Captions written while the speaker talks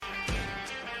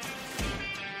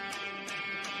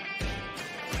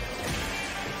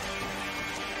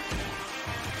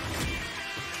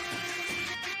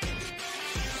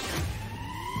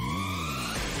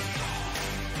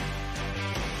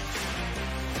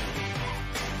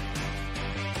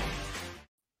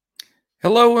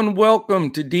Hello and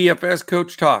welcome to DFS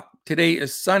Coach Talk. Today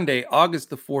is Sunday, August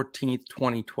the 14th,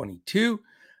 2022.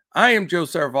 I am Joe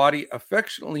Sarvati,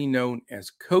 affectionately known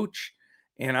as Coach,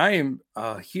 and I am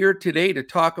here today to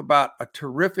talk about a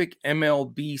terrific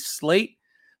MLB slate.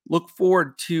 Look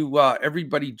forward to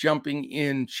everybody jumping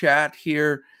in chat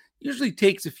here. Usually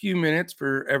takes a few minutes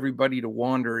for everybody to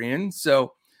wander in.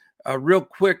 So a real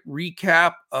quick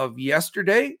recap of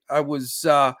yesterday. I was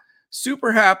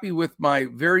super happy with my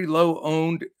very low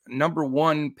owned number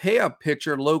one pay up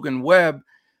pitcher, Logan Webb.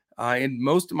 In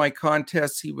most of my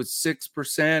contests, he was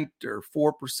 6% or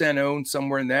 4% owned,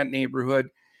 somewhere in that neighborhood.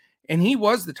 And he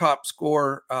was the top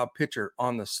scorer pitcher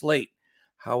on the slate.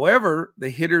 However, the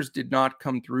hitters did not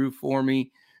come through for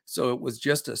me. So it was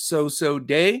just a so-so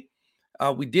day.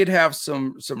 We did have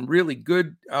some really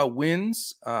good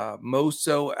wins.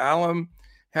 Moso Alum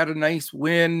had a nice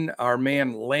win. Our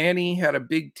man Lanny had a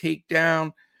big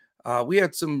takedown. We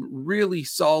had some really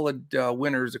solid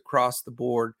winners across the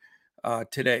board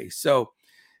today. So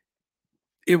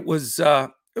it was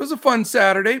a fun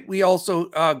Saturday. We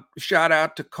also shout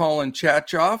out to Colin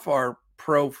Chachoff, our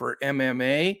pro for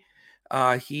MMA.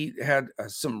 He had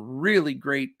some really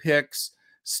great picks.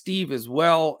 Steve as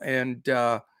well, and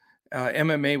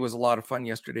MMA was a lot of fun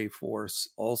yesterday for us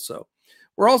also.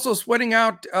 We're also sweating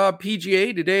out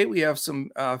PGA today. We have some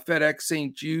FedEx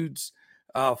St. Jude's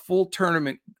full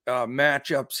tournament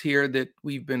matchups here that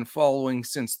we've been following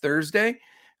since Thursday.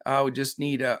 We just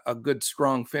need a good,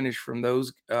 strong finish from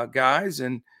those guys,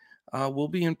 and we'll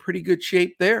be in pretty good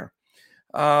shape there.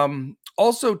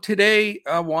 Also today,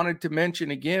 I wanted to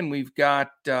mention again, we've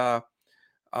got a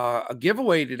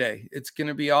giveaway today. It's going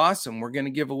to be awesome. We're going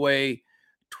to give away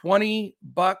 $20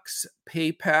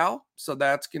 PayPal. So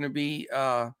that's going to be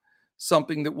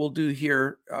something that we'll do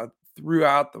here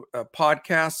throughout the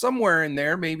podcast, somewhere in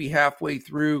there, maybe halfway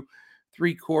through,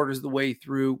 3/4 of the way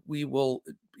through. We will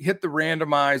hit the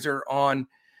randomizer on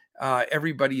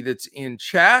everybody that's in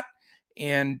chat,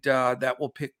 and that will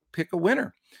pick a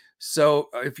winner. So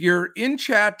if you're in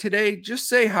chat today, just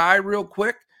say hi real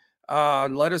quick.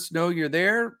 Let us know you're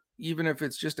there, even if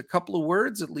it's just a couple of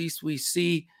words. At least we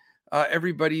see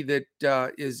everybody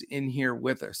that is in here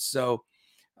with us. So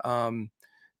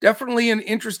definitely an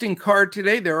interesting card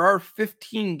today. There are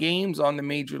 15 games on the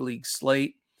Major League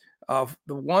slate. The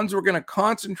ones we're going to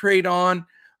concentrate on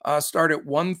start at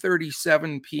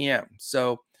 1:37 p.m.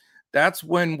 So that's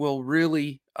when we'll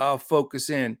really focus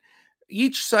in.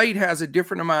 Each site has a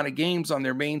different amount of games on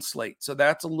their main slate. So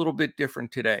that's a little bit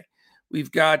different today.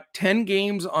 We've got 10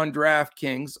 games on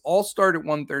DraftKings, all start at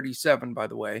 1:37, by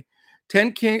the way.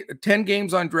 10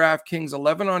 games on DraftKings,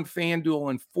 11 on FanDuel,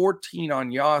 and 14 on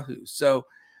Yahoo. So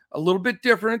a little bit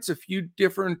different, a few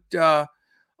different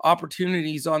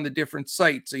opportunities on the different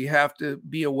sites. So you have to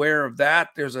be aware of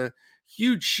that. There's a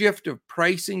huge shift of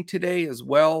pricing today as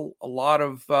well. A lot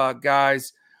of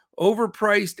guys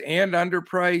overpriced and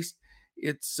underpriced.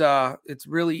 It's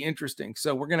really interesting.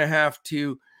 So we're going to have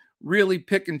to really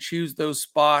pick and choose those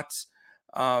spots.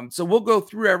 So we'll go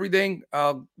through everything.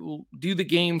 We'll do the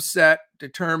game set,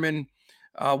 determine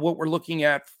what we're looking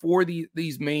at for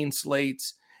these main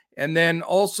slates, and then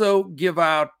also give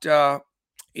out a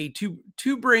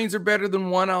two brains are better than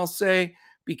one, I'll say,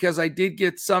 because I did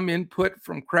get some input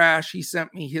from Crash. He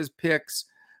sent me his picks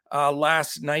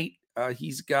last night.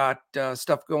 He's got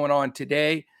stuff going on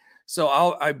today. So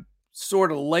I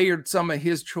sort of layered some of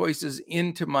his choices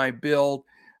into my build.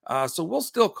 So we'll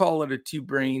still call it a two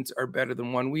brains are better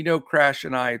than one. We know Crash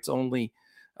and I, it's only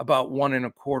about 1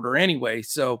 1/4 anyway.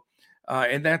 So,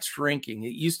 and that's shrinking.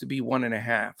 It used to be 1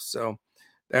 1/2. So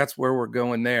that's where we're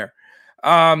going there.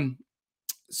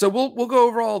 So we'll go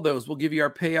over all those. We'll give you our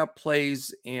pay up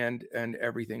plays and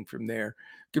everything from there.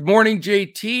 Good morning,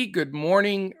 JT. Good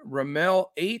morning,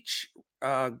 Ramel H.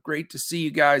 Great to see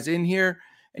you guys in here.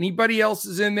 Anybody else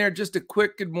is in there? Just a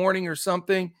quick good morning or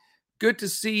something. Good to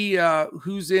see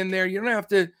who's in there. You don't have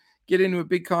to get into a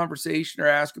big conversation or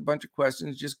ask a bunch of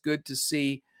questions. Just good to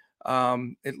see.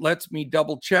 It lets me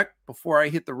double check before I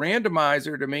hit the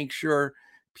randomizer to make sure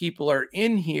people are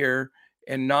in here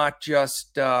and not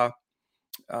just in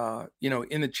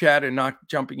the chat and not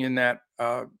jumping in that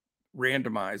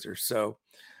randomizer. So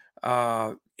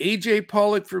AJ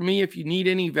Pollock for me, if you need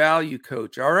any value,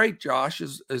 coach. All right, Josh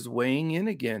is weighing in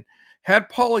again. Had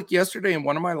Pollock yesterday in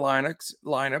one of my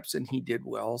lineups, and he did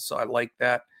well. So I like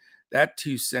that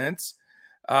 2 cents.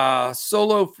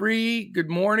 Solo Free, good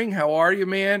morning. How are you,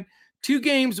 man? 2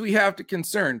 games we have to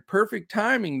concern. Perfect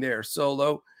timing there,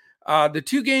 Solo. The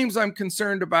 2 games I'm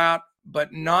concerned about,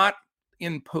 but not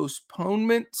in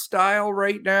postponement style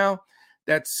right now,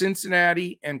 that's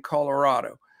Cincinnati and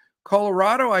Colorado.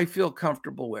 Colorado, I feel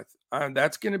comfortable with.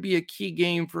 That's going to be a key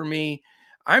game for me.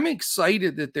 I'm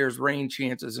excited that there's rain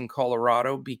chances in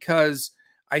Colorado because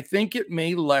I think it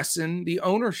may lessen the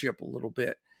ownership a little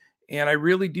bit. And I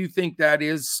really do think that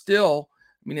is still,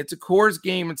 I mean, it's a Coors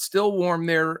game. It's still warm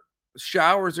there.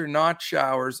 Showers or not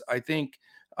showers, I think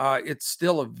it's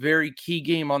still a very key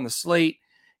game on the slate.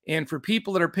 And for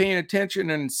people that are paying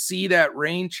attention and see that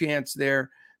rain chance there,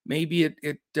 maybe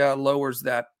it lowers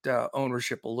that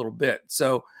ownership a little bit.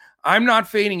 So I'm not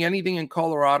fading anything in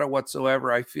Colorado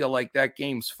whatsoever. I feel like that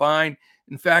game's fine.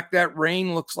 In fact, that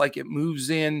rain looks like it moves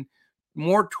in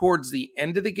more towards the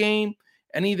end of the game.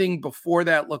 Anything before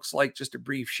that looks like just a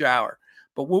brief shower.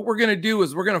 But what we're going to do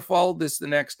is we're going to follow this the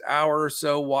next hour or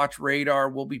so, watch radar.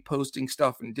 We'll be posting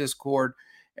stuff in Discord,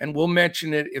 and we'll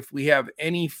mention it if we have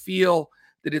any feel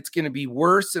that it's going to be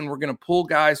worse, and we're going to pull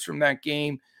guys from that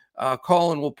game.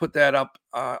 Colin will put that up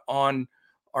on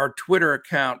our Twitter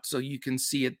account so you can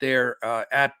see it there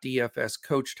at DFS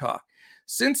Coach Talk.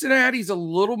 Cincinnati's a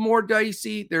little more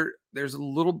dicey. There's a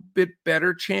little bit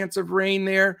better chance of rain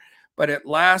there, but at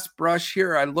last brush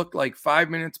here, I looked like 5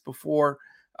 minutes before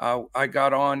I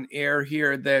got on air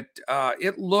here that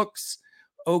it looks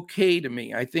okay to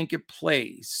me. I think it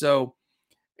plays. So,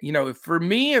 you know, for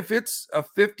me, if it's a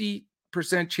 50%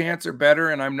 chance or better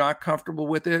and I'm not comfortable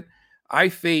with it, I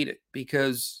fade it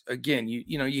because, again,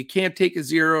 you can't take a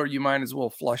zero, or you might as well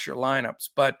flush your lineups.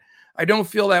 But I don't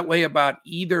feel that way about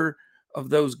either of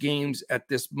those games at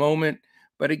this moment.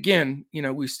 But again,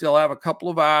 we still have a couple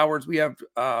of hours. We have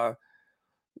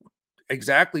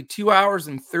exactly 2 hours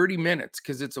and 30 minutes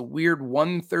because it's a weird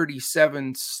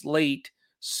 1:37 slate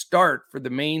start for the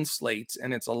main slates,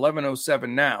 and it's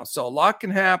 11:07 now. So a lot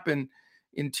can happen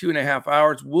in 2.5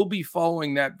 hours. We'll be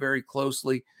following that very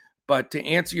closely. But to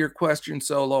answer your question,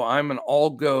 Solo, I'm an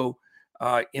all-go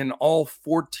in all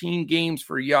 14 games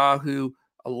for Yahoo,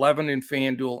 11 in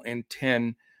FanDuel, and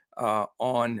 10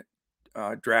 on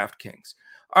DraftKings.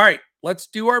 All right, let's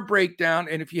do our breakdown.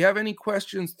 And if you have any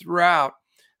questions throughout,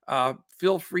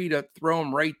 feel free to throw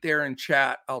them right there in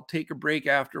chat. I'll take a break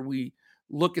after we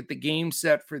look at the game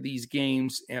set for these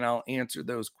games, and I'll answer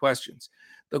those questions.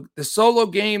 The solo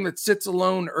game that sits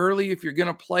alone early, if you're going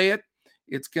to play it,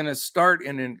 it's going to start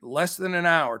in less than an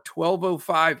hour,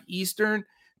 12:05 Eastern.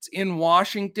 It's in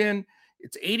Washington.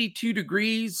 It's 82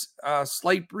 degrees,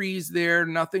 slight breeze there,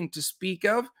 nothing to speak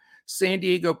of. San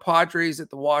Diego Padres at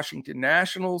the Washington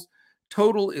Nationals.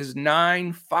 Total is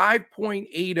 9,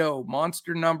 5.80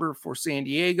 monster number for San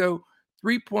Diego,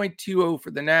 3.20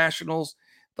 for the Nationals.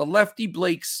 The lefty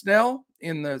Blake Snell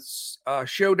in the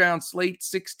showdown slate,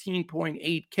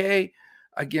 16.8K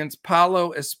against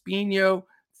Paulo Espino,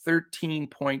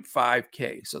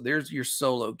 13.5K. So there's your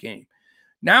solo game.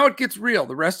 Now it gets real.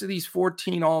 The rest of these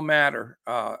 14 all matter.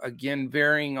 Again,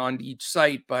 varying on each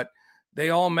site, but they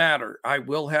all matter. I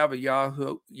will have a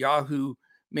Yahoo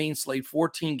main slate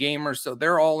 14 gamers, so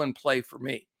they're all in play for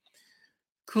me.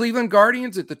 Cleveland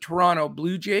Guardians at the Toronto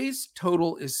Blue Jays.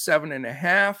 Total is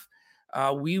 7.5.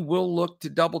 We will look to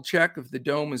double check if the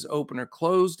dome is open or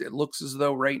closed. It looks as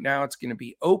though right now it's going to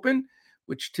be open,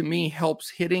 which to me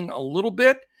helps hitting a little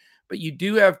bit. But you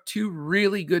do have two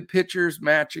really good pitchers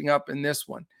matching up in this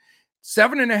one.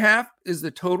 7.5 is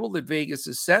the total that Vegas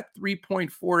has set.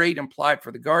 3.48 implied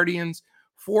for the Guardians,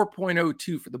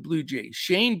 4.02 for the Blue Jays.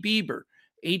 Shane Bieber,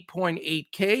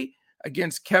 8.8K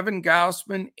against Kevin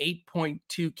Gausman,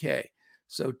 8.2K.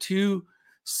 So two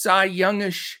Cy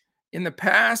Youngish in the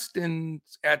past and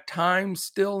at times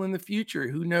still in the future.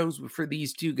 Who knows for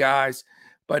these two guys,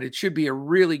 but it should be a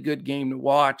really good game to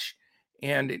watch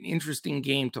and an interesting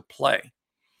game to play.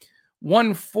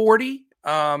 140,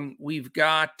 we've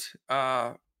got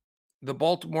the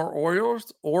Baltimore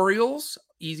Orioles,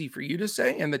 easy for you to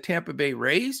say, and the Tampa Bay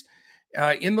Rays.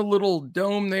 In the little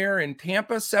dome there in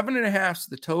Tampa, 7.5 is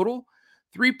the total,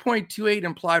 3.28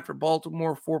 implied for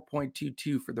Baltimore,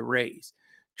 4.22 for the Rays.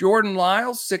 Jordan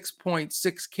Lyles,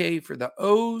 6.6K for the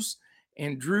O's,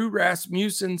 and Drew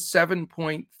Rasmussen,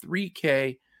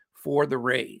 7.3K for the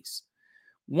Rays.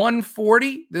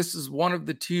 140, this is one of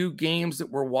the two games that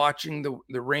we're watching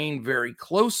the rain very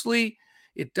closely.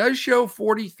 It does show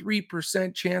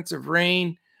 43% chance of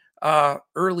rain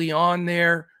early on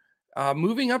there,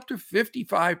 moving up to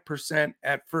 55%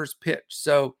 at first pitch.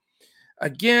 So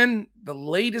again, the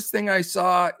latest thing I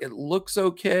saw, it looks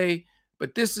okay,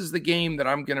 but this is the game that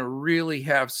I'm going to really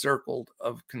have circled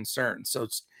of concern. So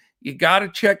you got to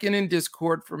check in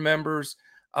Discord for members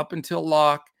up until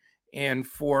lock. And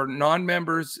for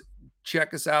non-members,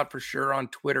 check us out for sure on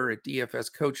Twitter at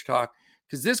DFS Coach Talk,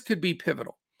 because this could be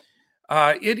pivotal.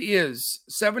 It is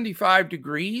 75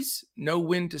 degrees, no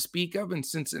wind to speak of in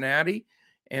Cincinnati.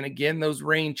 And again, those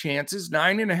rain chances.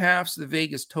 9.5 is the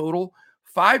Vegas total,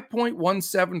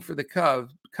 5.17 for the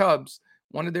Cubs,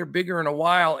 one of their bigger in a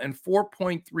while, and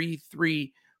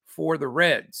 4.33 for the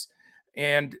Reds.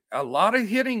 And a lot of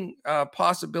hitting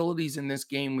possibilities in this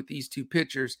game with these two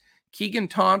pitchers. Keegan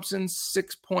Thompson,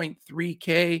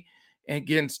 6.3K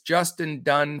against Justin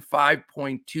Dunn,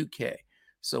 5.2K.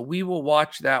 So we will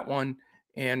watch that one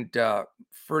and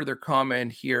further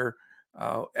comment here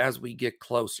as we get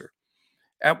closer.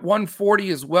 At 140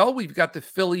 as well, we've got the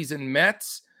Phillies and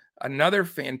Mets, another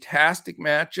fantastic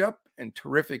matchup and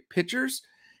terrific pitchers.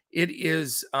 It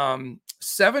is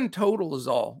 7 total is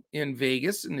all in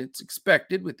Vegas, and it's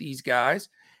expected with these guys.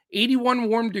 81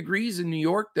 warm degrees in New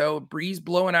York, though. A breeze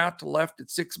blowing out to left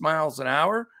at 6 miles an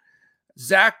hour.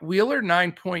 Zach Wheeler,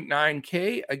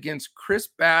 9.9K against Chris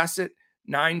Bassett,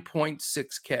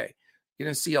 9.6K. You're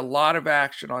going to see a lot of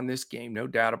action on this game, no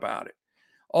doubt about it.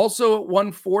 Also at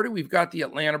 140, we've got the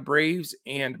Atlanta Braves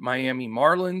and Miami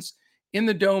Marlins. In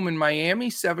the Dome in Miami,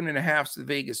 7.5 is the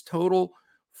Vegas total,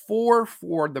 4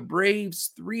 for the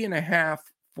Braves, 3.5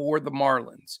 for the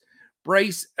Marlins.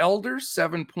 Bryce Elder,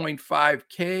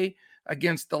 7.5K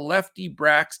against the lefty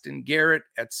Braxton Garrett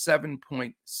at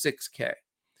 7.6K.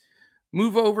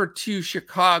 Move over to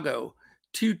Chicago,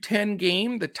 2:10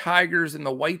 game, the Tigers and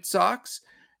the White Sox.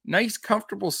 Nice,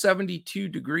 comfortable 72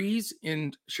 degrees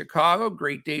in Chicago.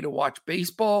 Great day to watch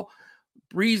baseball.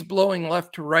 Breeze blowing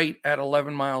left to right at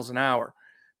 11 miles an hour.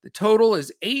 The total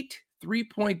is 8,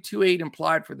 3.28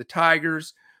 implied for the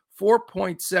Tigers,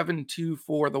 4.72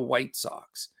 for the White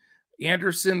Sox.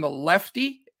 Anderson, the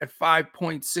lefty, at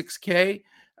 5.6K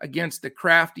against the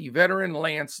crafty veteran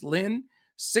Lance Lynn,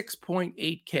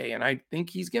 6.8K. And I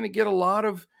think he's going to get a lot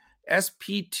of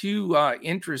SP2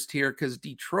 interest here because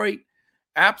Detroit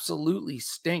absolutely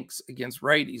stinks against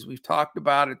righties. We've talked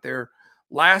about it. They're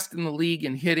last in the league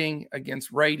in hitting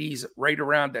against righties, right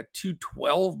around that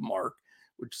 212 mark,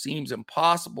 which seems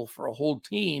impossible for a whole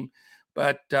team,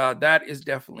 but that is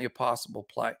definitely a possible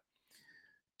play.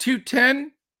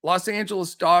 2:10, Los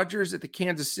Angeles Dodgers at the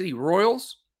Kansas City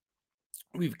Royals.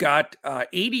 We've got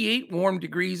 88 warm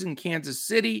degrees in Kansas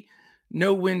City,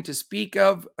 no wind to speak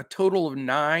of, a total of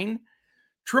 9.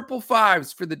 Triple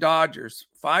fives for the Dodgers,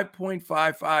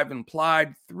 5.55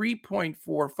 implied,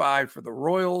 3.45 for the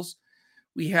Royals.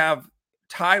 We have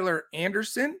Tyler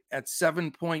Anderson at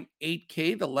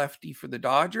 7.8K, the lefty for the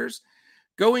Dodgers,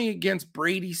 going against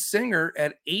Brady Singer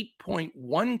at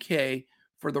 8.1K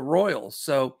for the Royals.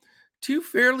 So 2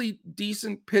 fairly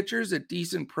decent pitchers at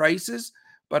decent prices,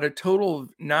 but a total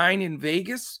of 9 in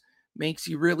Vegas makes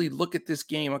you really look at this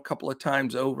game a couple of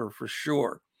times over for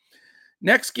sure.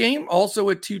 Next game, also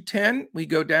at 2:10, we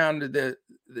go down to the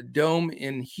Dome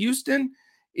in Houston.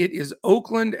 It is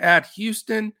Oakland at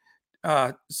Houston.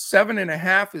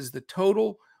 7.5 is the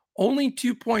total. Only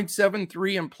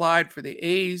 2.73 implied for the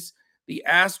A's. The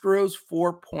Astros,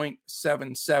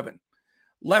 4.77.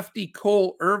 Lefty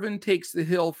Cole Irvin takes the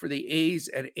hill for the A's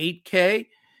at 8K,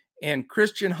 and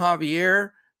Christian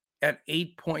Javier at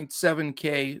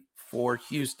 8.7K for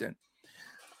Houston.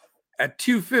 At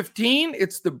 2:15,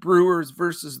 it's the Brewers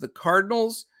versus the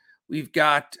Cardinals. We've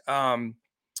got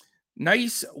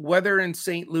nice weather in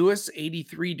St. Louis,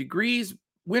 83 degrees,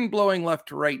 wind blowing left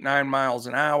to right, 9 miles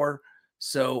an hour.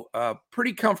 So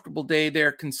pretty comfortable day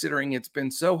there, considering it's been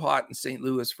so hot in St.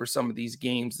 Louis for some of these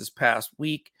games this past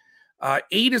week.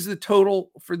 8 is the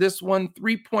total for this one,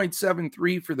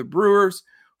 3.73 for the Brewers,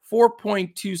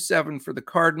 4.27 for the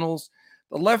Cardinals.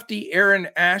 The lefty Aaron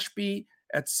Ashby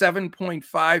at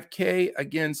 7.5K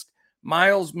against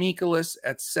Miles Mikolas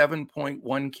at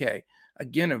 7.1K.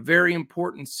 Again, a very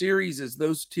important series as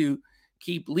those two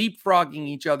keep leapfrogging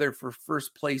each other for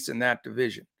first place in that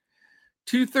division.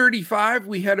 2:35,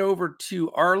 we head over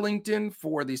to Arlington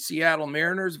for the Seattle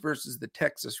Mariners versus the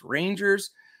Texas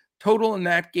Rangers. Total in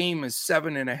that game is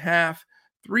 7.5,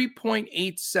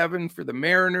 3.87 for the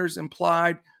Mariners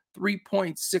implied,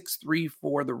 3.63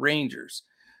 for the Rangers.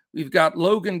 We've got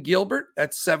Logan Gilbert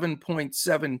at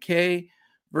 7.7K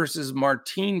versus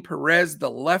Martin Perez,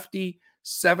 the lefty,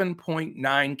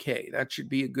 7.9K. That should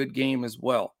be a good game as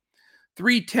well.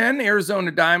 3:10,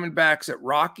 Arizona Diamondbacks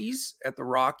at the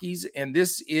Rockies, and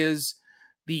this is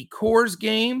the Coors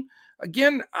game.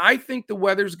 Again, I think the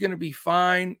weather's going to be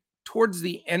fine. Towards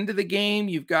the end of the game,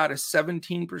 you've got a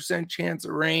 17% chance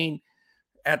of rain.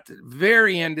 At the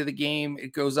very end of the game,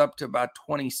 it goes up to about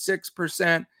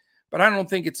 26%. But I don't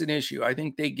think it's an issue. I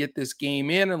think they get this game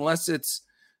in unless it's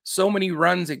so many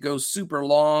runs it goes super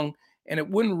long, and it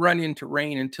wouldn't run into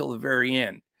rain until the very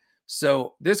end.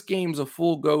 So this game's a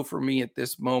full go for me at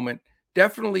this moment.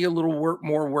 Definitely a little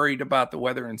more worried about the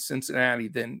weather in Cincinnati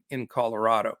than in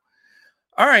Colorado.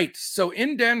 All right, so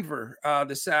in Denver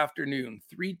this afternoon,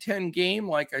 3:10 game.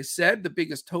 Like I said, the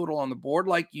biggest total on the board,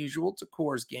 like usual. It's a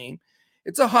Coors game.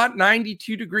 It's a hot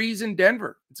 92 degrees in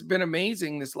Denver. It's been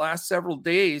amazing this last several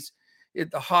days.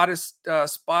 The hottest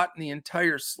spot in the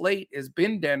entire slate has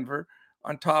been Denver,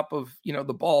 on top of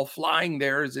the ball flying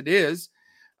there as it is.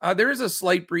 There is a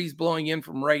slight breeze blowing in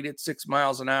from right at 6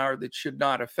 miles an hour that should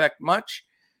not affect much.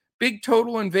 Big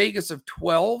total in Vegas of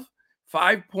 12,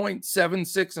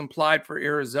 5.76 implied for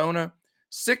Arizona,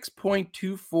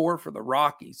 6.24 for the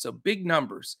Rockies. So big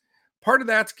numbers. Part of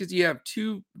that's because you have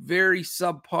two very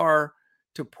subpar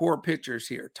to poor pitchers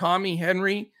here. Tommy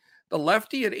Henry, the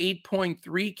lefty, at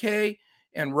 8.3K,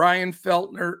 and Ryan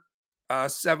Feltner,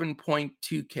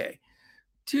 7.2K.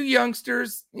 Two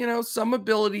youngsters, some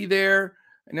ability there.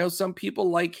 I know some people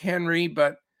like Henry,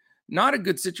 but not a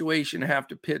good situation to have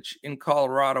to pitch in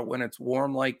Colorado when it's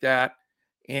warm like that.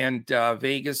 And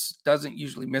Vegas doesn't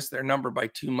usually miss their number by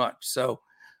too much. So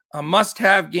a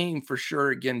must-have game for sure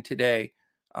again today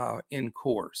in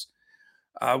Coors.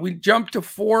 We jump to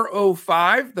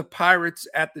 4:05, the Pirates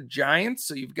at the Giants.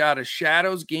 So you've got a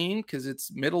Shadows game because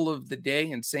it's middle of the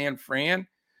day in San Fran.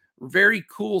 Very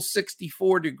cool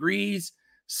 64 degrees.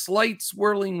 Slight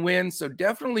swirling wind, so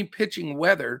definitely pitching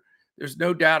weather. There's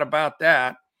no doubt about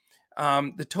that.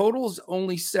 The total is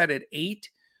only set at 8,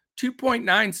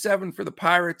 2.97 for the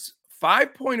Pirates,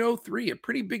 5.03, a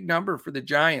pretty big number for the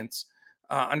Giants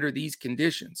under these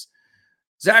conditions.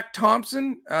 Zach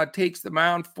Thompson takes the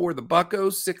mound for the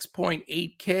Buccos,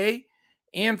 6.8K.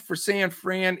 And for San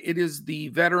Fran, it is the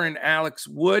veteran Alex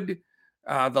Wood,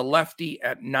 the lefty,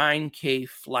 at 9K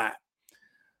flat.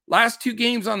 Last two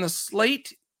games on the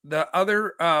slate. The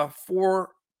other 4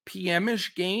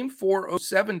 p.m.-ish game,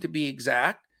 4:07 to be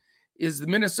exact, is the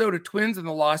Minnesota Twins and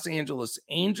the Los Angeles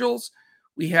Angels.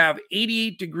 We have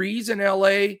 88 degrees in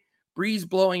LA, breeze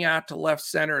blowing out to left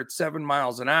center at 7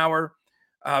 miles an hour.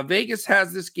 Vegas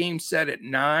has this game set at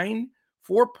 9,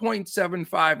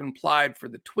 4.75 implied for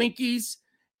the Twinkies,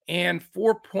 and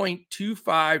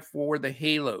 4.25 for the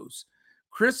Halos.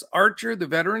 Chris Archer, the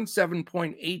veteran,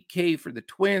 7.8K for the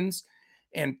Twins,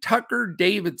 and Tucker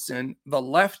Davidson, the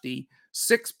lefty,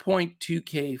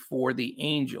 6.2K for the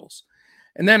Angels.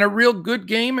 And then a real good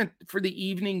game for the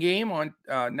evening game on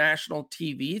national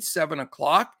TV, 7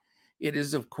 o'clock. It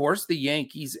is, of course, the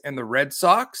Yankees and the Red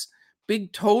Sox.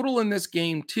 Big total in this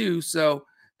game, too. So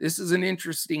this is an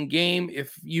interesting game.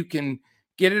 If you can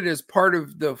get it as part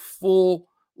of the full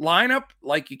lineup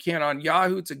like you can on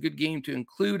Yahoo, it's a good game to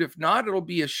include. If not, it'll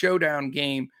be a showdown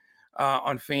game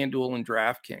on FanDuel and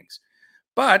DraftKings.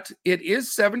 But it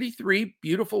is 73,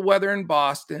 beautiful weather in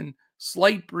Boston,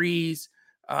 slight breeze,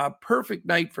 perfect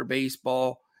night for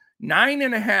baseball.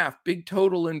 9.5, big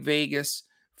total in Vegas,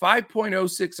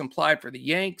 5.06 implied for the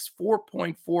Yanks,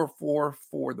 4.44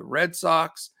 for the Red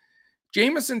Sox.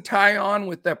 Jameson Taillon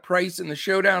with that price in the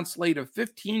showdown slate of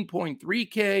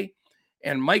 15.3K,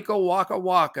 and Michael Waka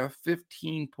Waka,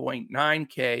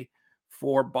 15.9K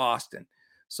for Boston.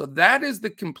 So that is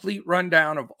the complete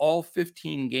rundown of all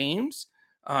 15 games.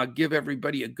 Give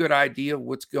everybody a good idea of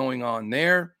what's going on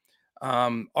there.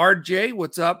 RJ,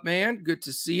 what's up, man? Good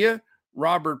to see you.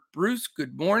 Robert Bruce,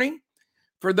 good morning.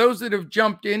 For those that have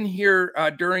jumped in here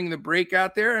during the break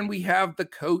out there, and we have the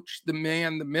coach, the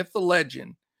man, the myth, the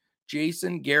legend,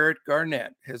 Jason Garrett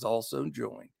Garnett has also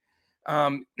joined.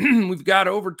 We've got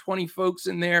over 20 folks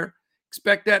in there.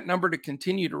 Expect that number to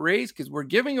continue to raise because we're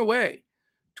giving away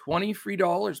 $20 free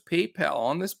PayPal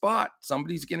on the spot.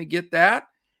 Somebody's going to get that,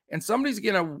 and somebody's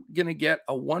going to get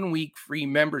a 1-week free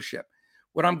membership.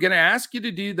 What I'm going to ask you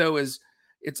to do, though, is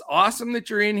it's awesome that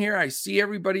you're in here. I see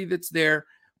everybody that's there,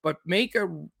 but make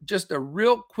just a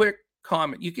real quick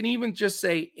comment. You can even just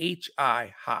say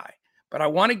HI, hi. But I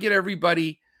want to get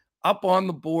everybody up on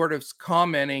the board of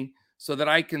commenting so that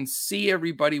I can see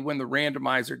everybody when the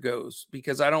randomizer goes,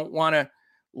 because I don't want to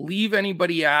leave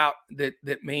anybody out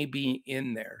that may be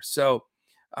in there. So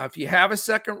if you have a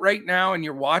second right now and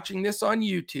you're watching this on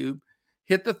YouTube,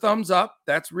 hit the thumbs up.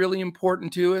 That's really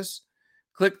important to us.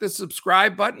 Click the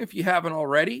subscribe button if you haven't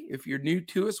already. If you're new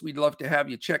to us, we'd love to have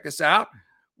you check us out.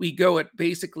 We go at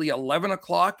basically 11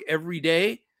 o'clock every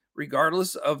day,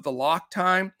 regardless of the lock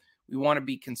time. We want to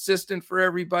be consistent for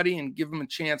everybody and give them a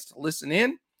chance to listen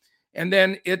in. And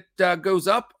then it goes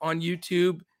up on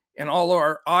YouTube and all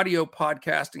our audio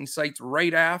podcasting sites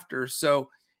right after. So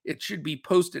it should be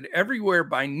posted everywhere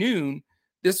by noon.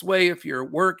 This way, if you're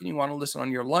at work and you want to listen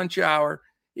on your lunch hour,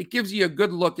 it gives you a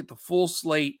good look at the full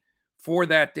slate for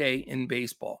that day in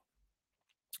baseball.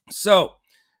 So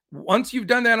once you've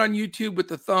done that on YouTube with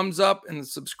the thumbs up and the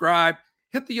subscribe,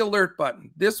 hit the alert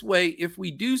button. This way, if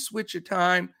we do switch a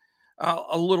time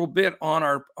a little bit on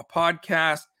our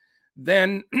podcast,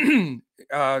 then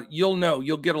you'll know,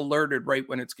 you'll get alerted right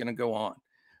when it's going to go on.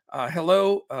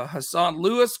 Hello, Hassan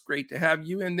Lewis. Great to have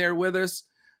you in there with us.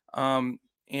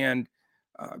 And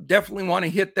definitely want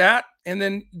to hit that. And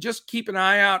then just keep an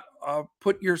eye out.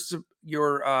 Put your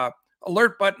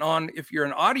alert button on if you're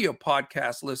an audio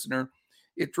podcast listener.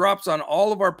 It drops on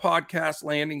all of our podcast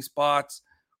landing spots,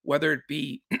 whether it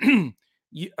be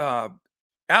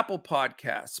Apple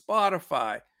Podcasts,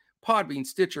 Spotify, Podbean,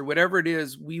 Stitcher, whatever it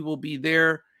is, we will be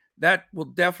there. That will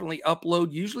definitely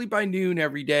upload usually by noon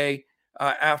every day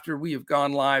after we have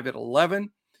gone live at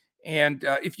 11. And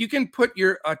if you can put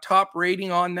your top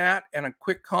rating on that and a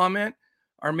quick comment,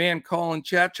 our man Colin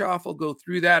Chachoff will go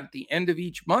through that at the end of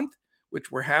each month,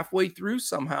 which we're halfway through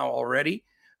somehow already,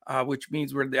 which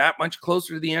means we're that much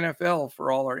closer to the NFL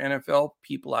for all our NFL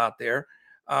people out there.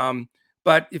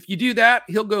 But if you do that,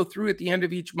 he'll go through at the end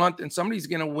of each month, and somebody's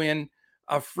going to win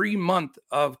a free month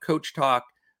of Coach Talk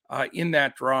in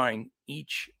that drawing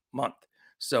each month.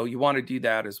 So you want to do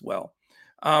that as well.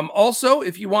 Also,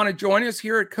 if you want to join us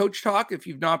here at Coach Talk, if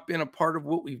you've not been a part of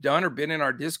what we've done or been in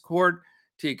our Discord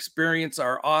to experience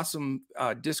our awesome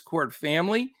Discord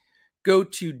family, go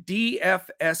to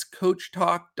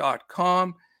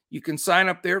dfscoachtalk.com. You can sign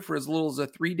up there for as little as a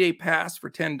 3-day pass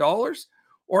for $10.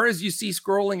 Or as you see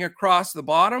scrolling across the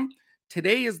bottom,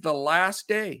 today is the last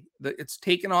day. It's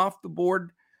taken off the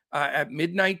board at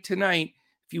midnight tonight.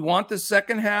 If you want the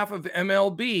second half of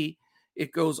MLB,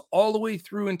 it goes all the way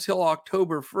through until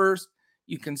October 1st.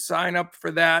 You can sign up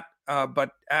for that,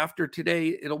 but after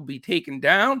today, it'll be taken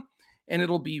down, and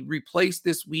it'll be replaced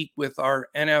this week with our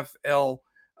NFL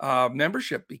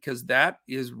membership, because that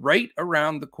is right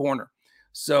around the corner.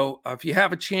 So if you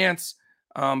have a chance,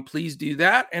 please do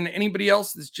that. And anybody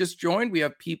else that's just joined, we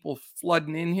have people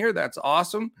flooding in here. That's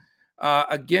awesome.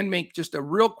 Again, make just a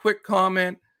real quick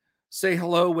comment, say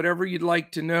hello, whatever you'd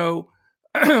like to know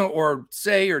or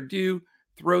say or do,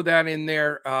 throw that in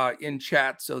there in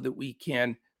chat so that we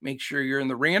can make sure you're in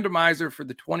the randomizer for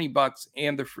the $20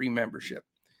 and the free membership.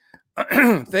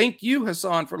 Thank you,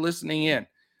 Hassan, for listening in.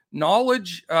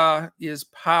 Knowledge is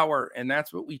power, and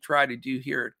that's what we try to do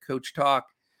here at Coach Talk.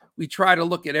 We try to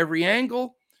look at every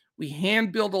angle. We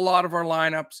hand build a lot of our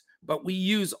lineups, but we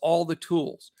use all the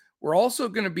tools. We're also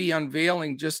going to be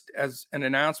unveiling, just as an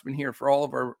announcement here for all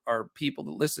of our people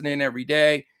that listen in every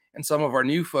day and some of our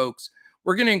new folks,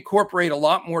 we're going to incorporate a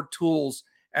lot more tools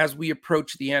as we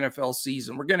approach the NFL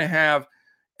season. We're going to have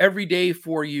every day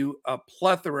for you a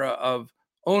plethora of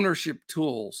ownership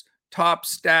tools, top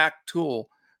stack tool,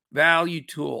 value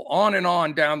tool, on and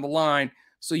on down the line.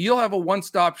 So you'll have a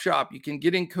one-stop shop. You can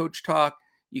get in Coach Talk.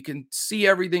 You can see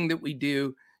everything that we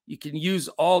do. You can use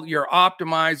all your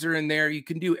optimizer in there. You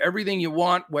can do everything you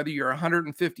want, whether you're a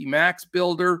 150 max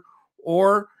builder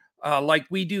or like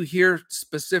we do here,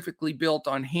 specifically built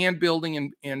on hand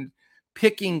building and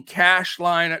picking cash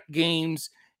line games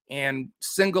and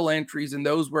single entries and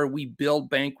those where we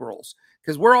build bankrolls,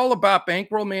 because we're all about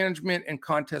bankroll management and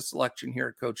contest selection here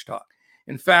at Coach Talk.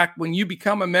 In fact, when you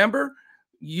become a member,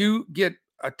 you get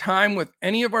a time with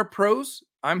any of our pros.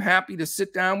 I'm happy to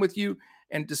sit down with you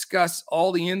and discuss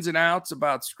all the ins and outs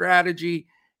about strategy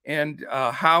and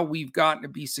how we've gotten to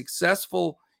be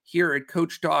successful here at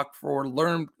Coach Talk for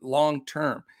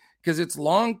long-term, because it's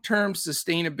long-term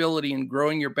sustainability and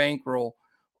growing your bankroll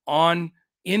in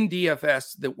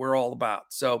DFS that we're all about.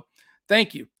 So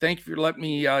thank you. Thank you for letting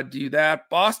me do that.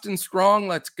 Boston Strong,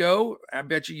 let's go. I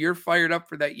bet you're fired up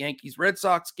for that Yankees-Red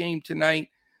Sox game tonight.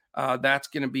 That's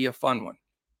going to be a fun one.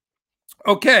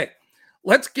 Okay,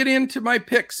 let's get into my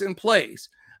picks and plays.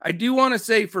 I do want to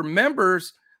say for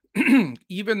members,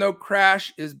 even though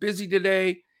Crash is busy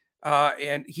today,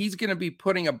 and he's going to be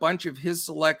putting a bunch of his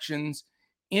selections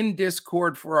in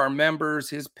Discord for our members,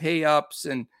 his pay ups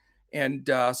and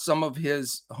some of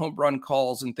his home run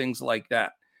calls and things like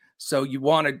that. So you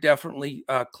want to definitely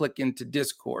click into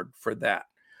Discord for that.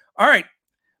 All right,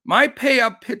 my pay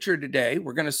up pitcher today,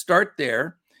 we're going to start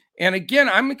there. And again,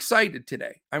 I'm excited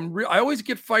today. I always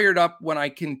get fired up when I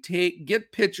can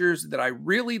get pitchers that I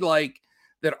really like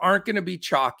that aren't going to be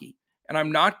chalky. And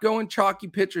I'm not going chalky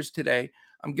pitchers today.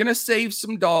 I'm going to save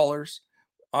some dollars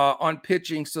on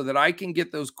pitching so that I can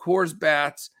get those Coors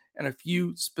bats and a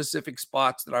few specific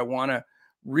spots that I want to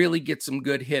really get some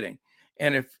good hitting.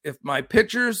 And if my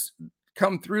pitchers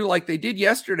come through like they did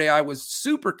yesterday, I was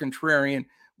super contrarian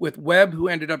with Webb, who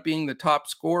ended up being the top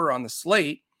scorer on the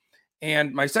slate.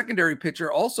 And my secondary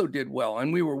pitcher also did well.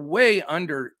 And we were way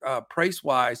under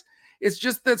price-wise. It's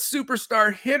just that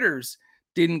superstar hitters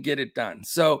didn't get it done.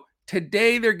 So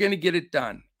today they're going to get it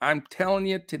done. I'm telling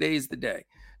you, today's the day.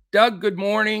 Doug, good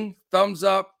morning. Thumbs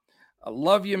up. I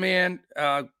love you, man.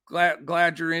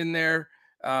 Glad you're in there.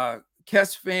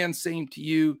 Kess fan, same to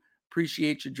you.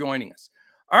 Appreciate you joining us.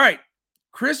 All right.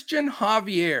 Christian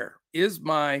Javier is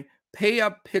my pay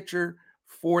up pitcher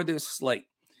for this slate.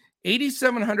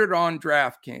 8,700 on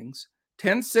DraftKings,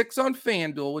 10.6 on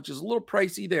FanDuel, which is a little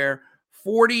pricey there,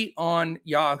 40 on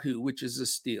Yahoo, which is a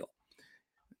steal.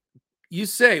 You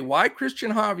say, why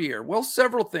Christian Javier? Well,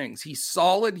 several things. He's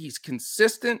solid. He's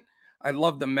consistent. I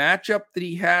love the matchup that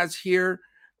he has here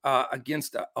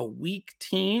against a weak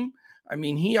team. I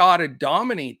mean, he ought to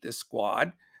dominate this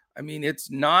squad. I mean, it's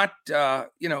not,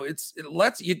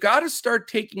 you got to start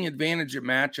taking advantage of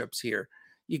matchups here.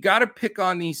 You got to pick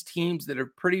on these teams that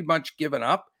have pretty much given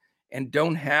up and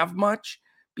don't have much,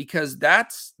 because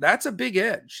that's a big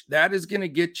edge. That is going to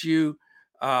get you,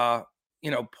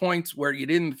 points where you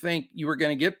didn't think you were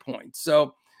going to get points.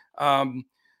 So, Javier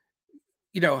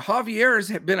has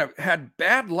had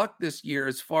bad luck this year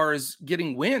as far as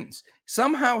getting wins.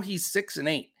 Somehow he's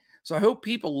 6-8. So I hope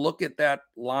people look at that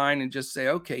line and just say,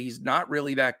 okay, he's not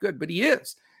really that good, but he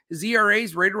is. His ERA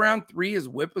is right around 3. His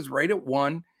WHIP is right at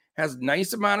 1. Has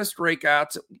nice amount of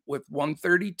strikeouts with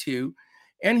 132,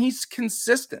 and he's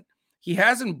consistent. He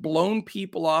hasn't blown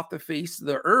people off the face of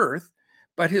the earth,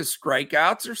 but his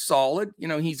strikeouts are solid.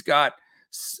 He's got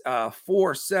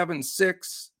 4, 7,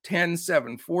 6, 10,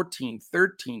 7, 14,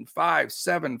 13, 5,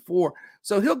 7, 4.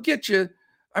 So he'll get you,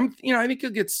 I think he'll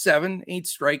get 7, 8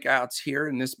 strikeouts here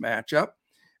in this matchup.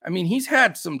 I mean, he's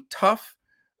had some tough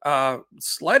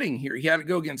sledding here. He had to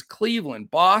go against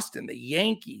Cleveland, Boston, the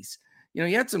Yankees.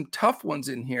 He had some tough ones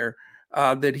in here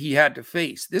that he had to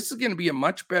face. This is going to be a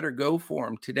much better go for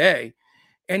him today.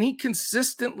 And he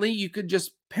consistently, you could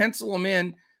just pencil him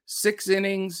in 6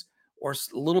 innings or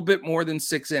a little bit more than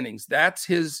 6 innings. That's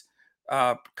his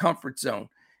comfort zone.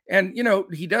 And,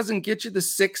 he doesn't get you the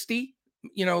 60,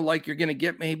 like you're going to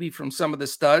get maybe from some of the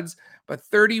studs, but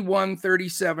 31,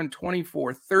 37,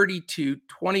 24, 32,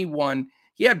 21.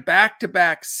 He had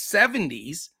back-to-back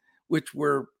 70s, which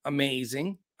were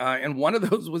amazing. And one of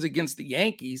those was against the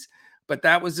Yankees, but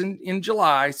that was in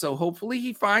July. So hopefully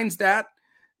he finds that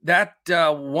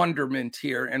wonderment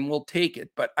here, and we'll take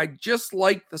it. But I just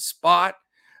like the spot.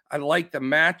 I like the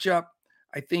matchup.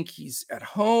 I think he's at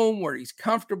home where he's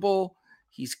comfortable.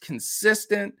 He's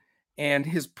consistent, and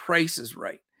his price is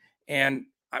right. And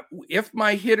if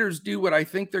my hitters do what I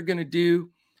think they're going to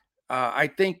do, I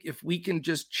think if we can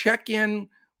just check in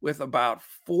with about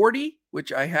 40,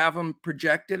 which I have them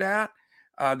projected at,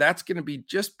 that's going to be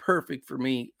just perfect for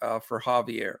me for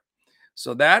Javier.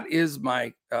 So that is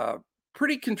my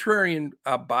pretty contrarian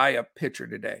buy-up pitcher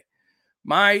today.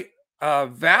 My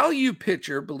value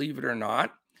pitcher, believe it or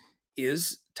not,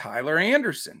 is Tyler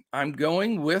Anderson. I'm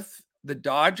going with the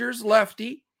Dodgers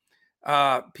lefty.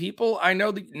 People, I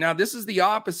know now this is the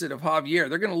opposite of Javier.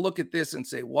 They're going to look at this and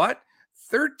say, what?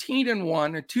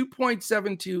 13-1, a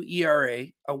 2.72 ERA,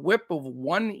 a WHIP of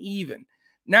 1 even.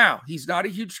 Now, he's not a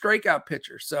huge strikeout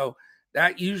pitcher, so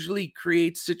that usually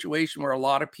creates a situation where a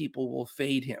lot of people will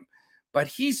fade him. But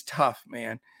he's tough,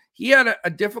 man. He had a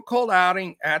difficult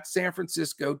outing at San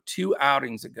Francisco 2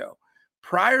 outings ago.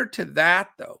 Prior to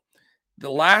that, though,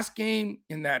 the last game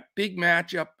in that big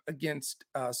matchup against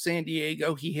San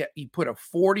Diego, he put a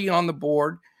 40 on the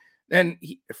board. Then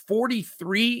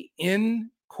 43 in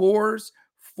Coors,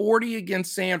 40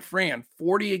 against San Fran,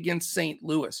 40 against St.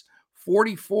 Louis,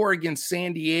 44 against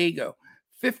San Diego,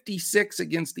 56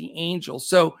 against the Angels.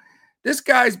 So this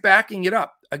guy's backing it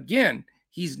up. Again,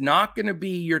 he's not going to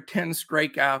be your 10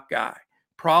 strikeout guy.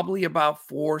 Probably about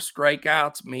 4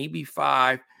 strikeouts, maybe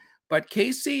 5. But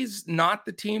KC's not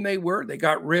the team they were. They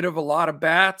got rid of a lot of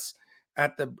bats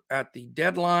at the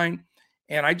deadline.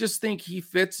 And I just think he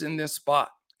fits in this spot.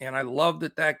 And I love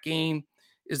that game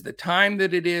is the time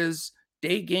that it is.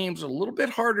 Day games are a little bit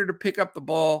harder to pick up the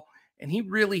ball. And he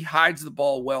really hides the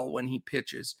ball well when he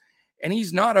pitches. And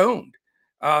he's not owned.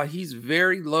 He's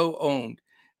very low owned.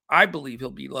 I believe he'll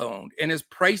be low owned. And his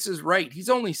price is right. He's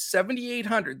only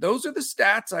 7,800. Those are the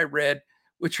stats I read,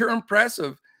 which are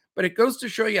impressive. But it goes to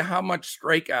show you how much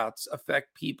strikeouts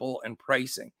affect people and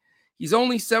pricing. He's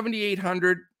only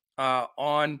 7,800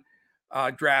 on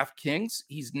DraftKings.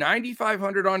 He's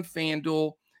 9,500 on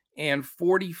FanDuel and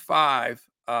 45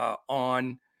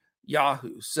 on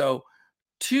Yahoo. So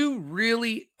 2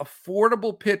 really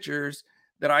affordable pitchers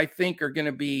that I think are going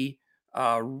to be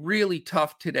really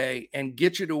tough today and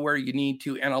get you to where you need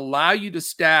to and allow you to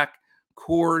stack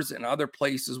Coors and other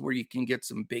places where you can get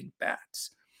some big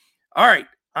bats. All right.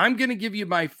 I'm going to give you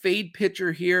my fade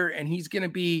pitcher here, and he's going to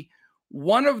be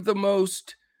one of the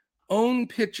most owned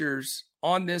pitchers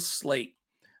on this slate.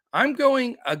 I'm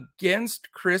going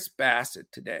against Chris Bassitt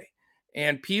today.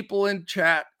 And people in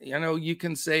chat, you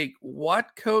can say,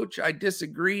 what, coach? I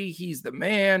disagree. He's the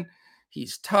man.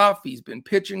 He's tough. He's been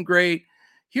pitching great.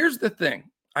 Here's the thing.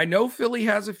 I know Philly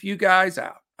has a few guys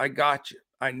out. I got you.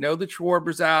 I know that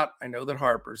Schwarber's out. I know that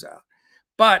Harper's out.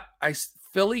 But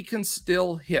Philly can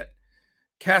still hit.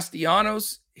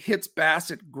 Castellanos hits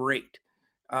Bassitt great.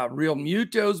 Real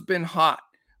Muto's been hot.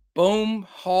 Bohm,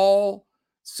 Hall,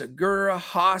 Segura,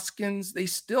 Hoskins, they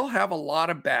still have a lot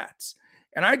of bats.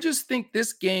 And I just think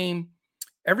this game,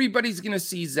 everybody's going to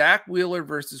see Zach Wheeler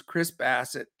versus Chris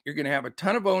Bassitt. You're going to have a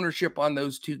ton of ownership on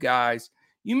those two guys.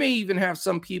 You may even have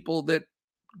some people that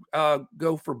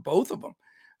go for both of them.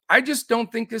 I just don't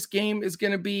think this game is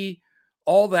going to be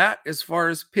all that as far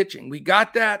as pitching. We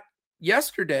got that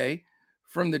yesterday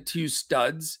from the two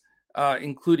studs,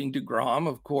 including DeGrom,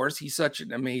 of course. He's such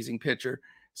an amazing pitcher.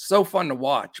 So fun to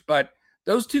watch. But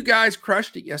those two guys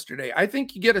crushed it yesterday. I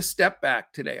think you get a step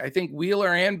back today. I think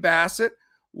Wheeler and Bassitt,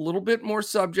 a little bit more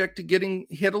subject to getting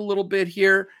hit a little bit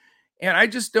here. And I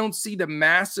just don't see the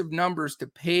massive numbers to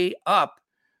pay up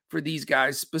for these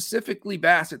guys, specifically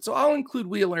Bassitt. So I'll include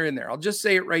Wheeler in there. I'll just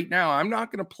say it right now. I'm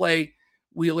not going to play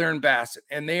Wheeler and Bassitt.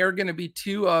 And they are going to be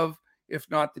two of, if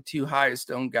not the two highest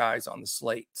owned guys on the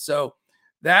slate. So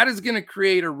that is going to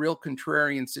create a real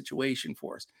contrarian situation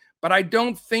for us. But I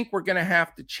don't think we're going to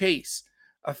have to chase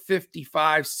a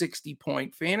 55, 60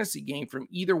 point fantasy game from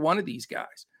either one of these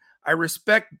guys. I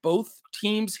respect both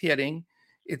teams hitting.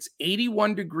 It's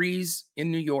 81 degrees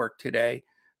in New York today,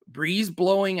 breeze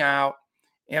blowing out,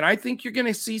 and I think you're going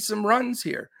to see some runs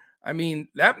here. I mean,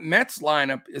 that Mets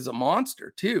lineup is a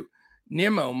monster too.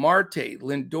 Nimmo, Marte,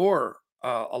 Lindor,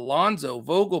 Alonso,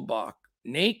 Vogelbach,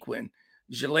 Naquin,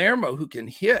 Guillermo, who can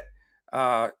hit.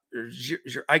 I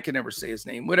can never say his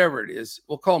name, whatever it is.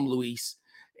 We'll call him Luis.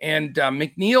 And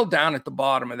McNeil down at the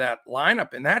bottom of that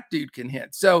lineup, and that dude can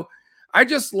hit. So I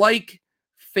just like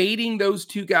fading those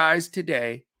two guys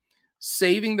today,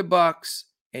 saving the bucks,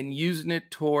 and using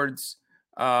it towards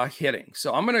hitting.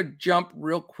 So I'm going to jump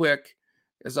real quick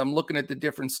as I'm looking at the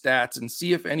different stats and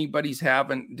see if anybody's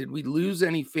did we lose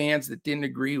any fans that didn't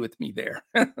agree with me there?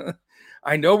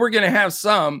 I know we're going to have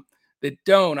some that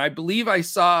don't. I believe I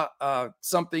saw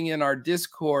something in our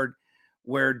Discord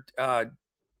where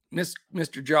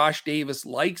Mr. Josh Davis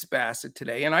likes Bassitt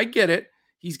today, and I get it.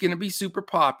 He's going to be super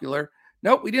popular.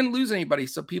 Nope, we didn't lose anybody,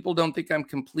 so people don't think I'm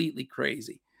completely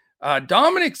crazy.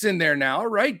 Dominic's in there now. All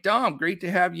right, Dom, great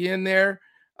to have you in there.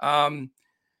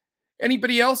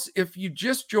 Anybody else, if you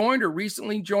just joined or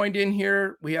recently joined in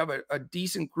here, we have a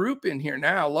decent group in here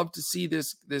now. Love to see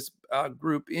this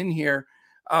group in here.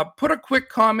 Put a quick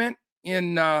comment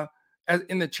in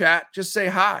the chat. Just say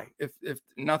hi, if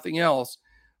nothing else.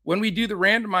 When we do the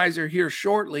randomizer here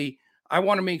shortly, I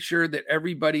want to make sure that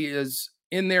everybody is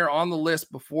in there on the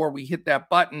list before we hit that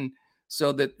button,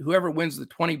 so that whoever wins the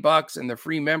 $20 and the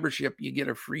free membership, you get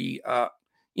a free,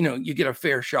 you get a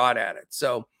fair shot at it.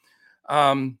 So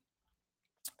I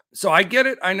get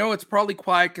it. I know it's probably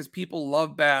quiet because people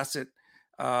love Bassitt,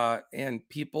 and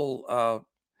people are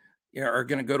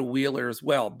going to go to Wheeler as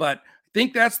well. But I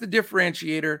think that's the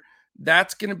differentiator.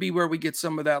 That's going to be where we get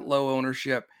some of that low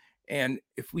ownership. And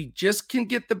if we just can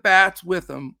get the bats with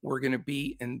them, we're going to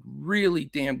be in really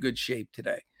damn good shape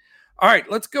today. All right,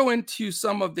 let's go into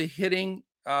some of the hitting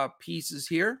pieces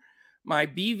here. My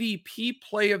BVP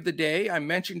play of the day, I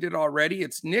mentioned it already.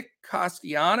 It's Nick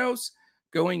Castellanos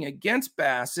going against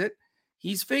Bassitt.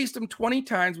 He's faced him 20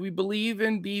 times. We believe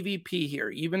in BVP here.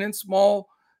 Even in small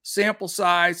sample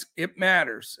size, it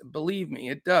matters. Believe me,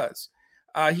 it does.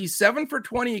 He's 7 for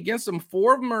 20 against him.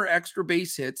 4 of them are extra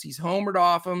base hits. He's homered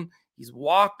off him. He's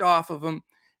walked off of him,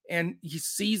 and he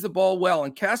sees the ball well.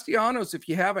 And Castellanos, if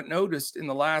you haven't noticed, in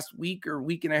the last week or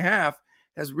week and a half,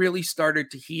 has really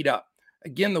started to heat up.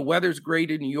 Again, the weather's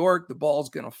great in New York. The ball's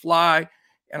going to fly.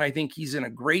 And I think he's in a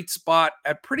great spot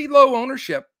at pretty low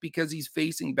ownership because he's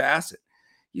facing Bassitt.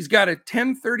 He's got a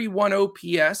 1031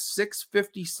 OPS,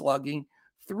 650 slugging,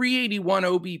 381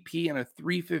 OBP, and a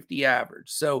 350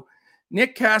 average. So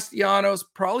Nick Castellanos,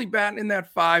 probably batting in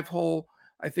that 5 hole,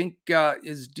 I think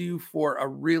is due for a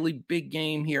really big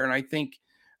game here. And I think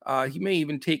he may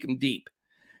even take him deep.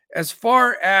 As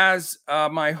far as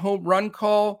my home run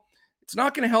call, it's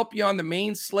not going to help you on the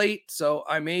main slate. So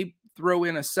I may throw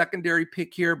in a secondary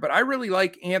pick here, but I really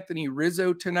like Anthony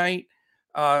Rizzo tonight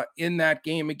in that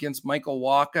game against Michael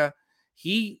Wacha.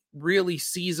 He really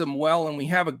sees him well, and we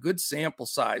have a good sample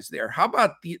size there. How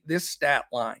about this stat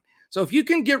line? So if you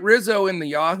can get Rizzo in the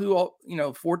Yahoo,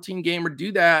 14 gamer,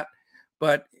 do that.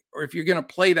 But, or if you're going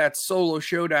to play that solo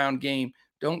showdown game,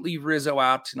 don't leave Rizzo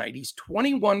out tonight. He's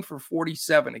 21 for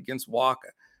 47 against Waka.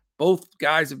 Both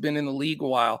guys have been in the league a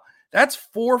while. That's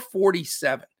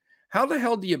 447. How the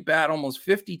hell do you bat almost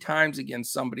 50 times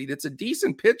against somebody that's a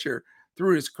decent pitcher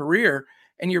through his career,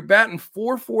 and you're batting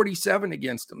 447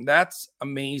 against him? That's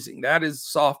amazing. That is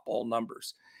softball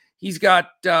numbers. He's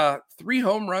got 3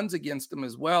 home runs against him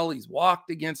as well. He's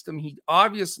walked against him. He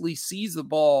obviously sees the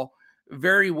ball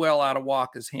very well out of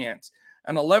Waka's hands.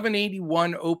 An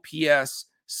 1181 OPS,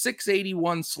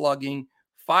 681 slugging,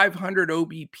 500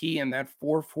 OBP, and that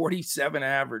 447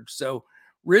 average. So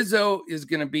Rizzo is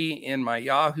going to be in my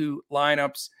Yahoo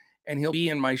lineups, and he'll be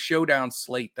in my showdown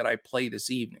slate that I play this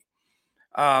evening.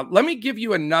 Let me give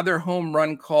you another home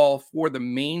run call for the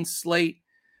main slate.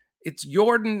 It's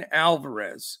Yordan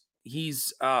Alvarez.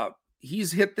 He's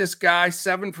hit this guy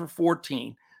 7 for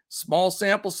 14. Small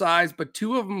sample size, but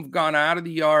 2 of them have gone out of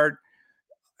the yard.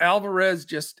 Alvarez,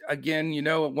 just again,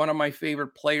 one of my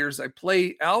favorite players. I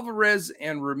play Alvarez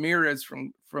and Ramirez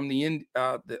from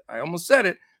I almost said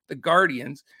it, the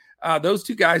Guardians. Those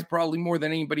 2 guys probably more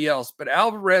than anybody else. But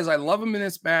Alvarez, I love him in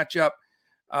this matchup.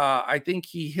 I think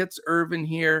he hits Irvin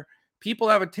here. People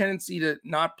have a tendency to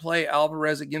not play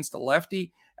Alvarez against a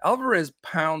lefty. Alvarez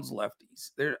pounds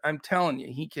lefties. I'm telling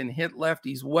you, he can hit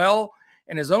lefties well,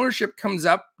 and his ownership comes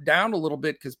down a little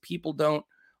bit because people don't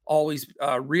always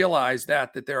realize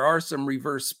that there are some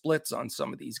reverse splits on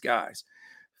some of these guys.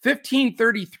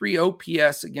 1533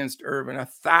 OPS against Irvin,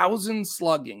 1,000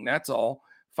 slugging, that's all.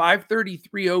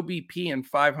 533 OBP and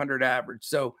 500 average.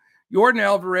 So Yordan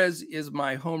Alvarez is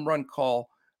my home run call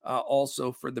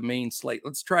also for the main slate.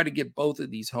 Let's try to get both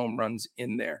of these home runs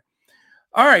in there.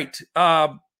 All right.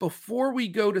 Before we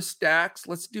go to stacks,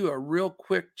 let's do a real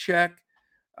quick check.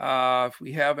 If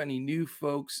we have any new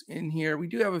folks in here, we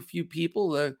do have a few people.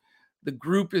 The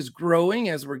group is growing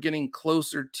as we're getting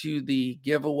closer to the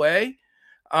giveaway.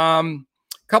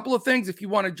 Couple of things. If you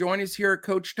want to join us here at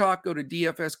Coach Talk, go to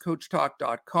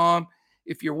dfscoachtalk.com.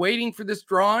 If you're waiting for this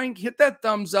drawing, hit that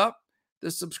thumbs up, the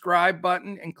subscribe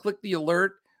button, and click the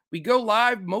alert. We go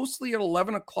live mostly at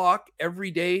 11 o'clock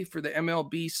every day for the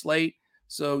MLB slate.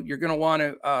 So you're going to want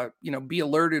to, be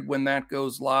alerted when that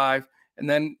goes live. And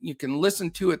then you can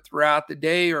listen to it throughout the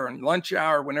day or in lunch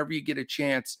hour, whenever you get a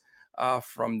chance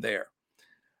from there.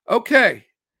 Okay,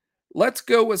 let's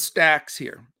go with stacks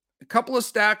here. A couple of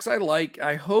stacks I like.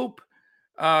 I hope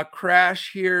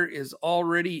Crash here is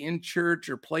already in church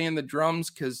or playing the drums,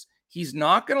 because he's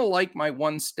not going to like my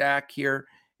one stack here.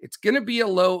 It's going to be a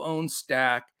low-owned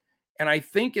stack, and I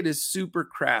think it is super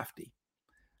crafty.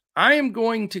 I am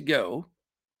going to go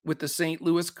with the St.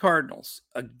 Louis Cardinals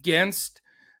against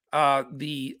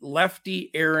the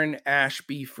lefty Aaron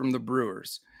Ashby from the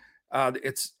Brewers.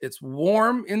 It's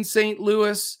warm in St.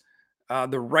 Louis.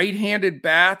 The right-handed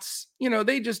bats,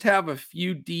 they just have a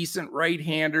few decent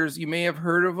right-handers. You may have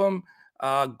heard of them,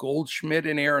 Goldschmidt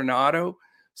and Arenado.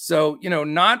 So,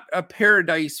 not a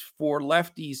paradise for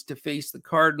lefties to face the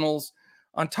Cardinals.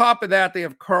 On top of that, they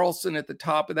have Carlson at the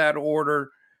top of that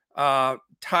order.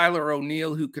 Tyler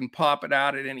O'Neill, who can pop it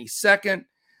out at any second.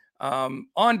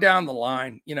 On down the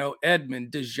line,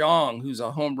 Edmund, DeJong, who's a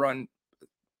home run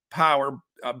power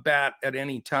bat at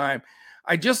any time.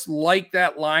 I just like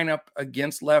that lineup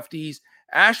against lefties.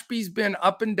 Ashby's been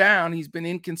up and down. He's been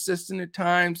inconsistent at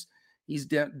times. He's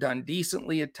done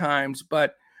decently at times.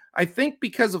 But I think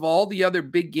because of all the other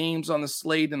big games on the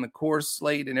slate and the Coors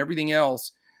slate and everything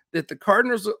else, that the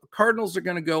Cardinals are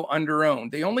going to go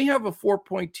under-owned. They only have a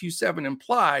 4.27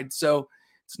 implied, so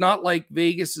it's not like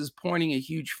Vegas is pointing a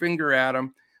huge finger at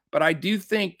them. But I do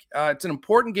think it's an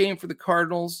important game for the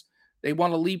Cardinals. They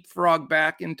want to leapfrog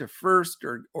back into first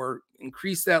or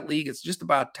increase that league. It's just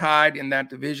about tied in that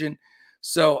division.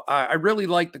 So I really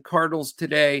like the Cardinals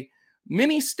today.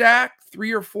 Mini stack,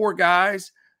 3 or 4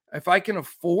 guys. If I can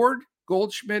afford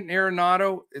Goldschmidt and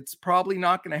Arenado, it's probably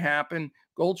not going to happen.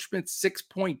 Goldschmidt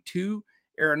 6.2,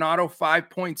 Arenado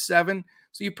 5.7.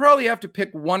 So you probably have to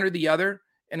pick one or the other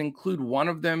and include one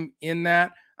of them in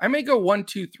that. I may go 1,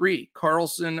 2, 3,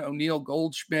 Carlson, O'Neill,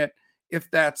 Goldschmidt,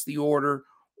 if that's the order,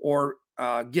 or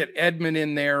get Edmund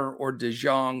in there or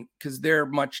DeJong, because they're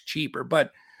much cheaper.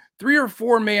 But 3 or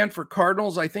 4 man for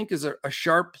Cardinals, I think, is a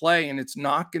sharp play, and it's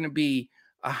not going to be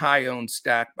a high-owned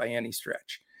stack by any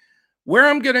stretch. Where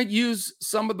I'm going to use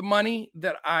some of the money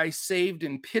that I saved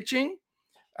in pitching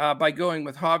by going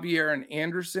with Javier and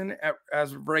Anderson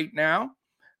as of right now,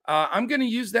 I'm going to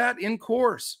use that in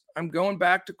Coors. I'm going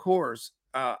back to Coors.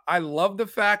 I love the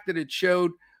fact that it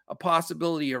showed a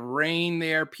possibility of rain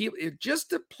there. Just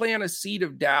to plant a seed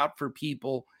of doubt for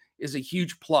people is a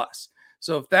huge plus.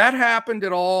 So if that happened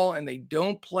at all and they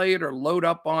don't play it or load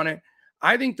up on it,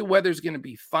 I think the weather's going to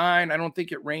be fine. I don't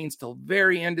think it rains till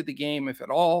very end of the game, if at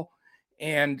all.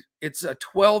 And it's a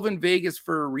 12 in Vegas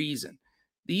for a reason.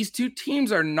 These two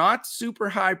teams are not super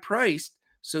high priced,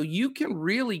 so you can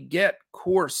really get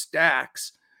core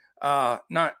stacks,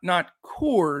 not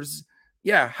cores.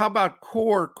 Yeah, how about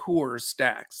core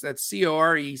stacks? That's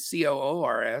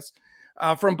CORECOORS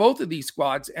from both of these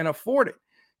squads and afford it.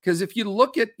 Because if you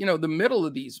look at, the middle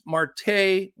of these,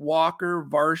 Marte, Walker,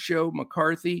 Varsho,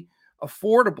 McCarthy,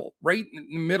 affordable, right in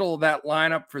the middle of that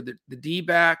lineup for the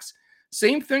D-backs.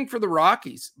 Same thing for the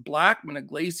Rockies, Blackmon,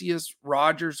 Iglesias,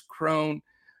 Rogers, Crone,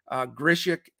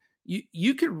 Grishik.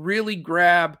 You could really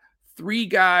grab 3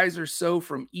 guys or so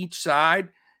from each side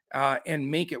and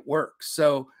make it work.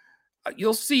 So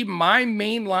you'll see my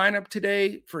main lineup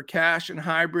today for cash and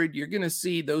hybrid. You're going to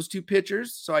see those 2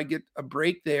 pitchers, so I get a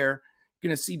break there. You're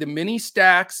going to see the mini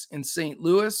stacks in St.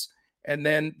 Louis and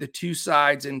then the 2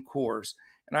 sides in cores.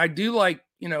 And I do like,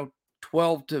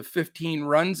 12 to 15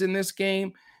 runs in this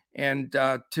game. And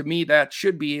to me, that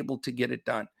should be able to get it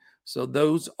done. So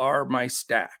those are my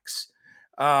stacks.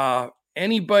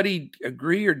 Anybody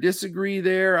agree or disagree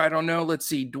there? I don't know. Let's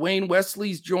see. Dwayne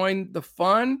Wesley's joined the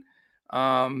fun.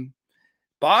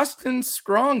 Boston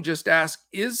Strong just asked,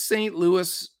 is St.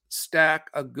 Louis stack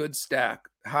a good stack?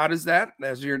 How does that?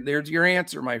 There's your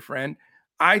answer, my friend.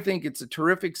 I think it's a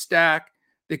terrific stack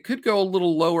that could go a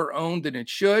little lower owned than it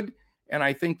should. And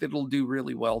I think that it'll do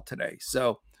really well today.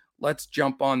 So let's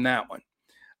jump on that one.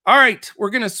 All right. We're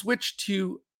going to switch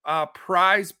to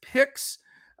Prize Picks.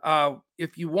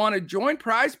 If you want to join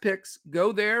Prize Picks,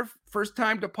 go there. First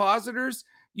time depositors,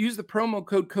 use the promo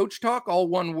code Coach Talk, all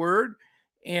one word,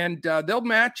 and they'll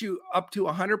match you up to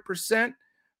 100%,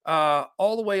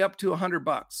 all the way up to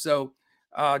 $100. So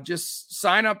just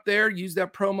sign up there, use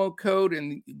that promo code,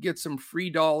 and get some free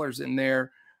dollars in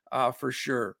there for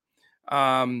sure.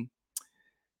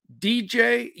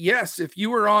 DJ, yes, if you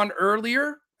were on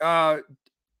earlier,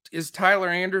 is Tyler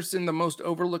Anderson the most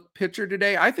overlooked pitcher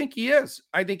today? I think he is.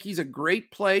 I think he's a great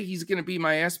play. He's going to be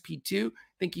my SP2. I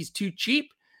think he's too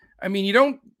cheap. I mean, you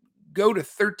don't go to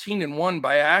 13-1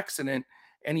 by accident,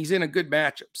 and he's in a good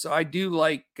matchup. So I do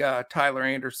like Tyler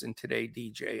Anderson today,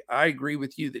 DJ. I agree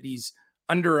with you that he's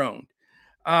underowned.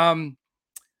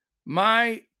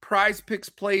 My Prize Picks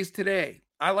plays today.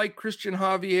 I like Christian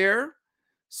Javier,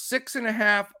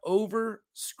 6.5 over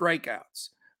strikeouts.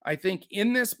 I think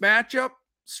in this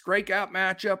strikeout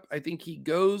matchup, I think he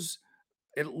goes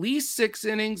at least 6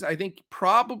 innings. I think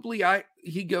probably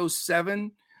he goes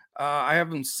 7. I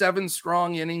have him 7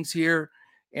 strong innings here.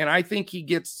 And I think he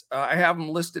gets, I have him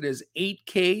listed as 8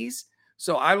 Ks.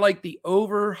 So I like the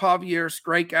over Javier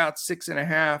strikeout 6.5.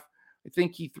 I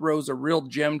think he throws a real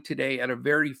gem today at a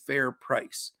very fair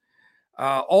price.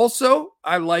 Also,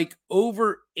 I like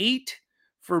over 8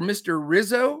 for Mr.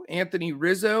 Rizzo, Anthony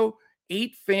Rizzo,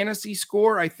 8 fantasy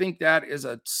score. I think that is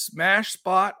a smash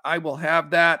spot. I will have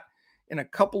that in a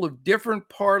couple of different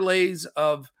parlays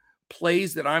of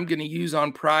plays that I'm going to use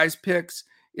on Prize Picks.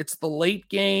 It's the late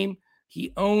game.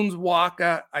 He owns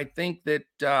Waka. I think that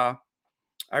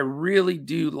I really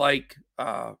do like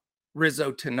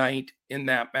Rizzo tonight in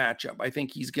that matchup. I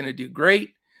think he's going to do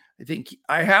great. I think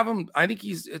I have him. I think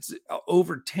it's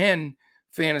over 10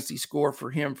 fantasy score for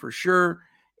him for sure.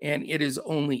 And it is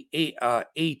only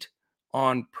 8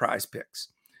 on Prize Picks.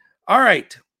 All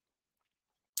right.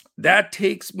 That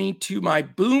takes me to my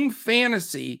Boom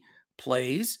Fantasy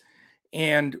plays.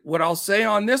 And what I'll say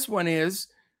on this one is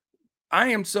I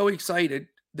am so excited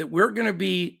that we're going to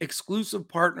be exclusive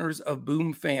partners of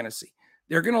Boom Fantasy.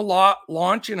 They're going to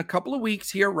launch in a couple of weeks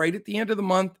here, right at the end of the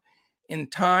month, in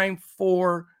time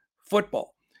for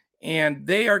football. And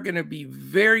they are going to be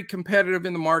very competitive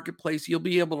in the marketplace. You'll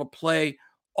be able to play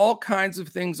all kinds of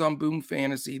things on Boom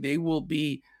Fantasy. They will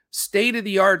be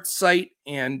state-of-the-art site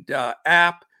and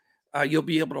app. You'll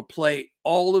be able to play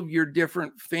all of your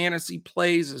different fantasy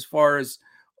plays as far as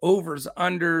overs,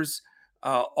 unders,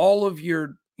 all of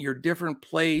your different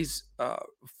plays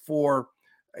for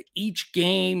each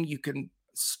game. You can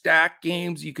stack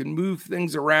games. You can move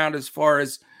things around as far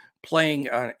as playing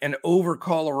an over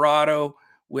Colorado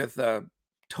with a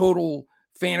total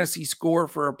fantasy score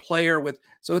for a player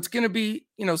so it's going to be,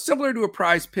 similar to a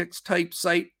Prize Picks type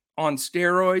site on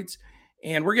steroids.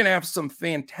 And we're going to have some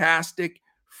fantastic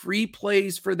free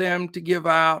plays for them to give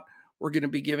out. We're going to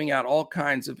be giving out all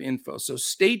kinds of info. So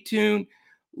stay tuned.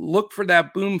 Look for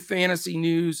that Boom Fantasy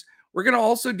news. We're going to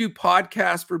also do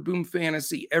podcasts for Boom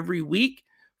Fantasy every week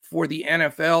for the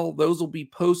NFL. Those will be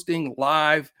posting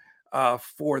live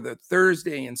for the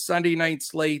Thursday and Sunday night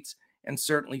slates, and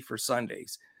certainly for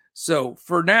Sundays. So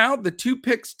for now, the 2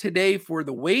 picks today for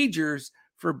the wagers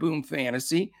for Boom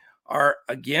Fantasy are,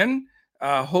 again,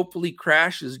 hopefully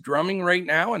Crash is drumming right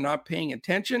now and not paying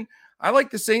attention. I like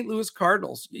the St. Louis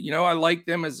Cardinals. I like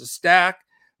them as a stack.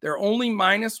 They're only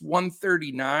minus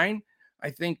 139. I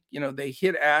think, they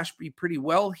hit Ashby pretty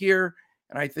well here.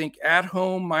 And I think at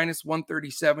home, minus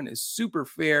 137 is super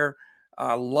fair.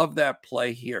 Love that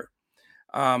play here.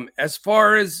 As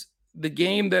far as the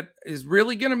game that is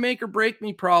really going to make or break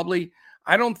me, probably,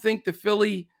 I don't think the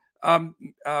Philly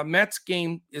Mets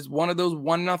game is one of those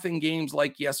 1-0 games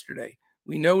like yesterday.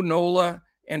 We know Nola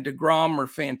and DeGrom are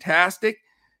fantastic.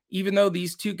 Even though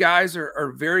these two guys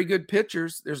are very good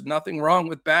pitchers, there's nothing wrong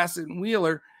with Bassett and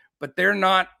Wheeler, but they're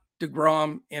not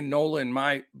DeGrom and Nola in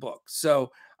my book.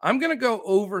 So I'm going to go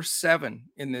over 7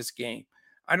 in this game.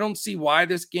 I don't see why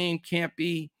this game can't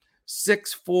be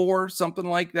 6-4, something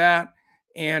like that.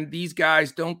 And these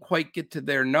guys don't quite get to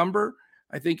their number.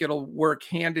 I think it'll work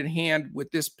hand in hand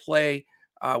with this play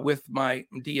with my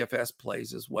DFS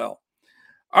plays as well.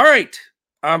 All right.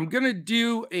 I'm going to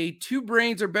do a 2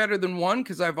 brains are better than 1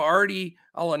 because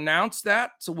I'll announce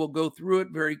that. So we'll go through it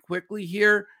very quickly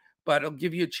here, but it'll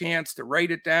give you a chance to write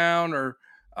it down, or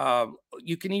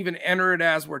you can even enter it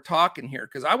as we're talking here,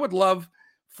 because I would love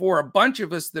for a bunch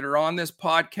of us that are on this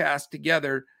podcast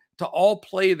together to all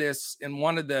play this in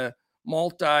one of the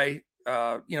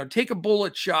take a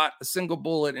single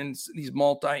bullet in these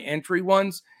multi-entry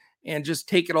ones and just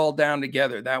take it all down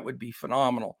together. That would be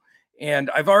phenomenal.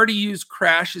 And I've already used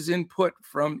Crash's input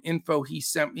from info he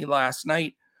sent me last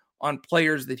night on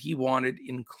players that he wanted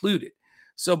included.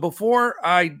 So before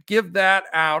I give that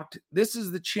out, this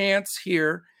is the chance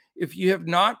here. If you have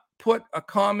not put a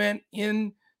comment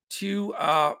into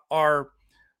our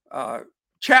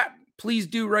chat, please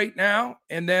do right now.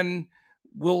 And then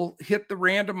we'll hit the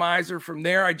randomizer from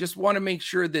there. I just want to make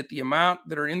sure that the amount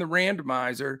that are in the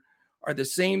randomizer are the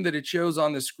same that it shows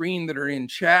on the screen that are in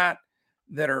chat,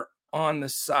 that are on the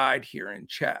side here in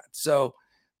chat. So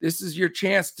this is your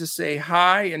chance to say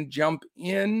hi and jump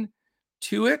in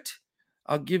to it.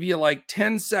 I'll give you like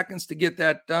 10 seconds to get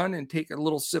that done and take a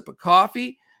little sip of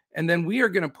coffee. And then we are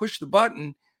going to push the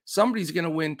button. Somebody's going to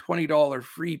win $20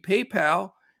 free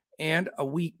PayPal and a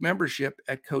week membership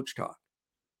at Coach Talk.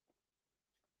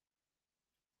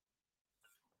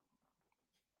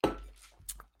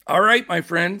 All right, my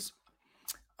friends,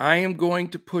 I am going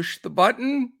to push the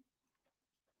button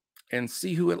and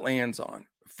see who it lands on.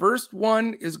 First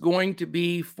one is going to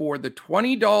be for the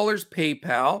 $20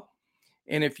 PayPal.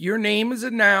 And if your name is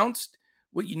announced,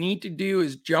 what you need to do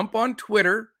is jump on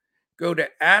Twitter, go to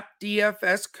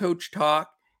 @DFSCoachTalk,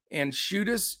 and shoot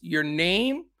us your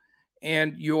name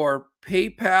and your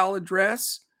PayPal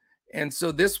address. And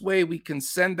so this way we can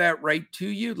send that right to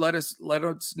you. Let us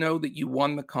know that you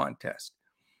won the contest.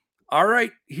 All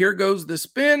right, here goes the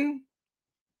spin.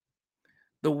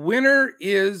 The winner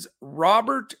is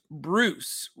Robert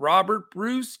Bruce. Robert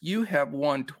Bruce, you have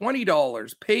won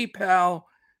 $20 PayPal.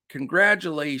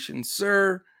 Congratulations,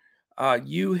 sir.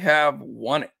 You have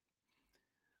won it.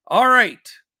 All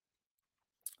right.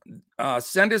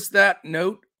 Send us that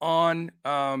note on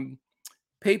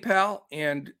PayPal,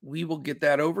 and we will get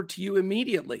that over to you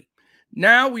immediately.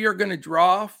 Now we are going to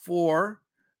draw for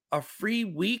a free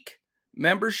week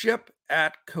membership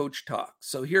at Coach Talk.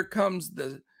 So here comes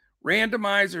the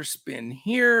randomizer spin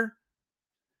here.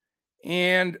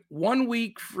 And 1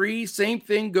 week free, same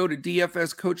thing. Go to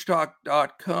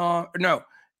dfscoachtalk.com. No,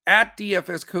 at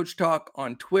dfscoachtalk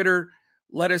on Twitter.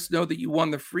 Let us know that you won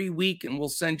the free week and we'll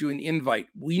send you an invite.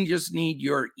 We just need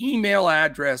your email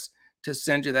address to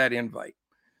send you that invite.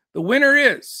 The winner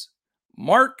is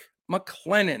Mark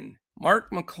McLennan.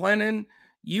 Mark McLennan,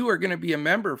 you are going to be a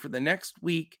member for the next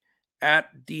week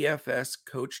at DFS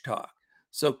Coach Talk.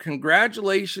 So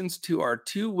congratulations to our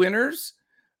 2 winners,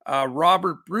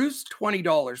 Robert Bruce, $20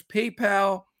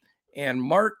 PayPal, and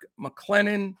Mark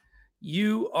McLennan.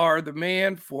 You are the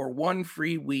man for 1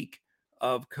 free week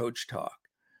of Coach Talk.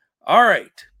 All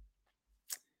right.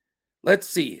 Let's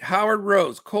see. Howard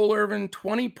Rose, Cole Irvin,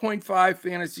 20.5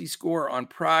 fantasy score on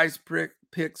Prize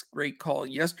Picks. Great call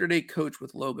yesterday. Coach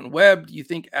with Logan Webb. Do you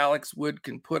think Alex Wood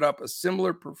can put up a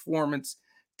similar performance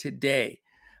today?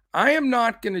 I am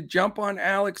not going to jump on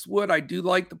Alex Wood. I do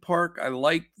like the park. I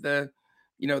like that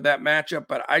matchup,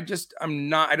 but I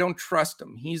don't trust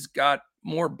him. He's got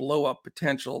more blow up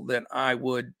potential than I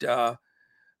would,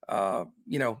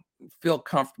 feel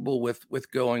comfortable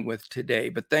with going with today.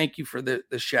 But thank you for the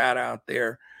shout out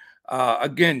there.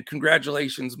 Again,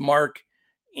 congratulations, Mark.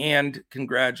 And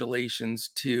congratulations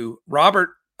to Robert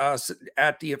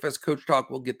at DFS Coach Talk.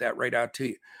 We'll get that right out to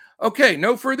you. Okay,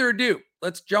 no further ado.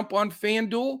 Let's jump on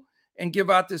FanDuel and give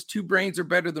out this 2 brains are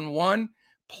better than one.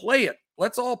 Play it.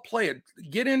 Let's all play it.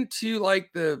 Get into like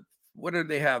what do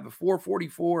they have? The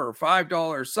 $4.44 or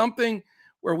 $5 something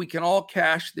where we can all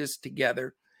cash this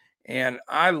together. And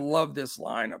I love this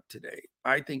lineup today.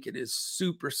 I think it is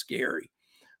super scary.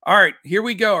 All right, here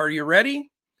we go. Are you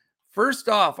ready? First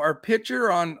off, our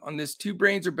pitcher on this 2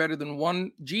 brains are better than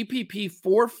one GPP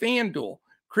for FanDuel,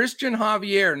 Christian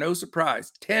Javier, no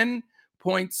surprise,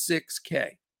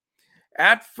 10.6K.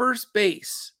 At first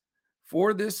base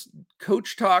for this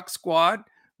Coach Talk squad,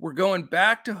 we're going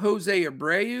back to Jose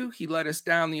Abreu. He let us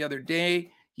down the other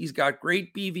day. He's got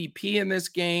great BVP in this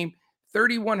game.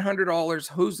 $3,100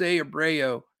 Jose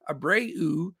Abreu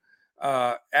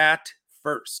at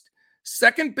first.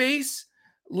 Second base,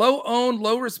 low owned,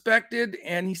 low respected,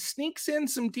 and he sneaks in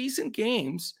some decent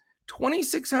games.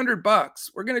 $2,600.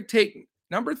 We're going to take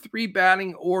number 3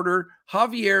 batting order,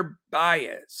 Javier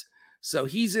Baez. So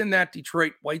he's in that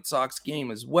Detroit White Sox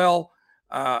game as well.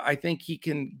 I think he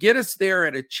can get us there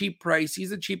at a cheap price.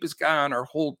 He's the cheapest guy on our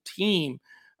whole team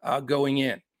going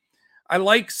in. I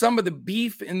like some of the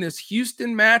beef in this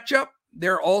Houston matchup.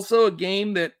 They're also a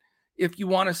game that if you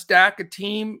want to stack a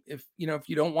team, if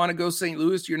you don't want to go St.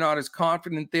 Louis, you're not as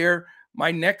confident there.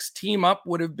 My next team up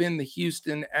would have been the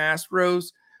Houston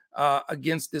Astros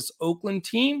against this Oakland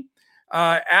team.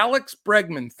 Alex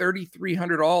Bregman,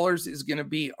 $3,300 is going to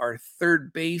be our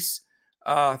third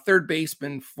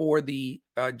baseman for the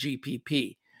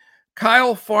GPP.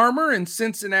 Kyle Farmer in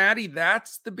Cincinnati,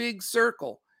 that's the big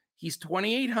circle. He's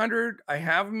 $2,800. I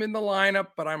have him in the lineup,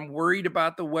 but I'm worried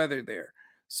about the weather there.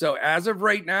 So as of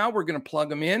right now, we're going to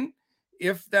plug him in.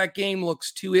 If that game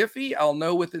looks too iffy, I'll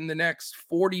know within the next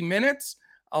 40 minutes.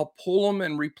 I'll pull him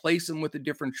and replace him with a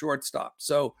different shortstop.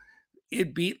 So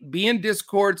be in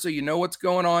Discord so you know what's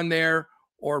going on there,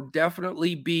 or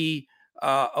definitely be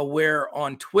aware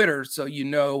on Twitter so you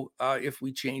know if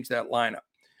we change that lineup.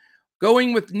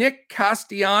 Going with Nick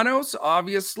Castellanos,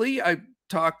 obviously, I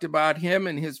talked about him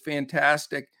and his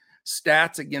fantastic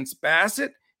stats against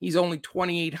Bassett. He's only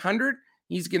 $2,800.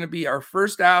 He's going to be our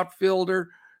first outfielder.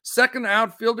 Second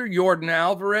outfielder, Yordan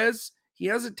Alvarez. He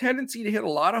has a tendency to hit a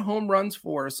lot of home runs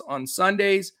for us on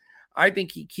Sundays. I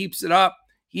think he keeps it up.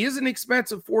 He is an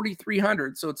expensive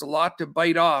 $4,300, so it's a lot to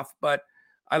bite off, but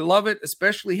I love it,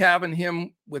 especially having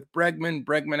him with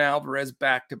Bregman Alvarez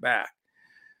back-to-back.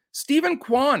 Stephen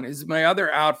Kwan is my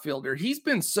other outfielder. He's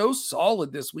been so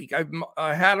solid this week. I've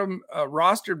had him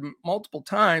rostered multiple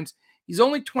times. He's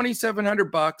only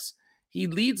 $2,700. He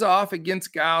leads off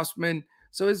against Gausman.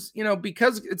 So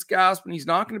because it's Gausman, he's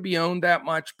not going to be owned that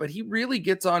much, but he really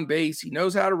gets on base. He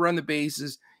knows how to run the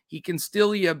bases. He can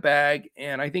steal you a bag,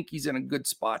 and I think he's in a good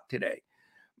spot today.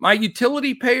 My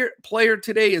utility player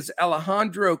today is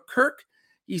Alejandro Kirk.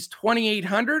 He's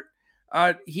 $2,800.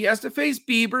 He has to face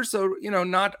Bieber, so,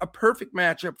 not a perfect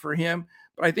matchup for him,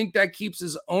 but I think that keeps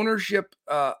his ownership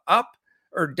up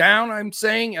or down, I'm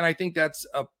saying, and I think that's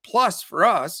a plus for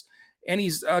us. And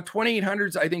he's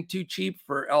 $2,800, I think, too cheap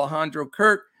for Alejandro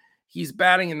Kirk. He's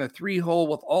batting in the 3 hole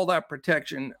with all that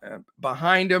protection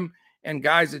behind him and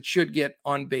guys that should get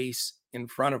on base in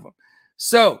front of him.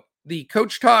 So the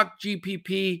Coach Talk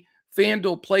GPP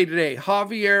FanDuel play today: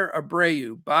 Javier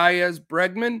Abreu, Baez,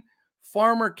 Bregman,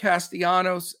 Farmer,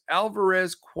 Castellanos,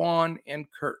 Alvarez, Kwan, and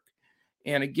Kirk.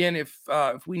 And again, if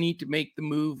we need to make the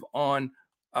move on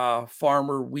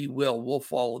Farmer, we'll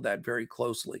follow that very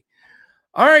closely.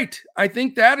 All right, I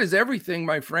think that is everything,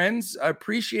 my friends. I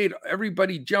appreciate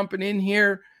everybody jumping in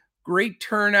here. Great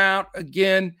turnout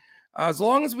again. As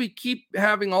long as we keep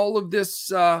having all of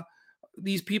this,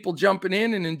 these people jumping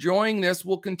in and enjoying this,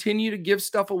 we'll continue to give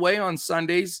stuff away on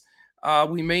Sundays.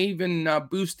 We may even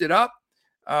boost it up.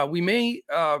 We're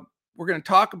going to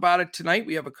talk about it tonight.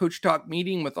 We have a Coach Talk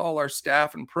meeting with all our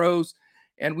staff and pros,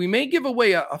 and we may give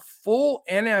away a full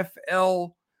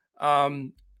NFL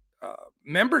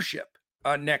membership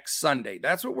next Sunday.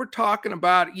 That's what we're talking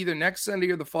about, either next Sunday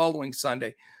or the following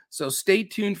Sunday. So stay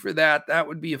tuned for that. That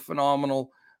would be a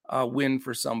phenomenal win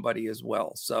for somebody as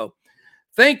well. So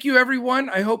thank you, everyone.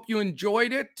 I hope you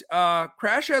enjoyed it.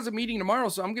 Crash has a meeting tomorrow,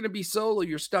 so I'm going to be solo.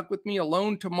 You're stuck with me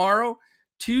alone tomorrow.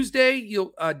 Tuesday,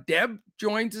 Deb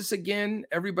joins us again.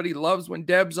 Everybody loves when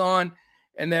Deb's on.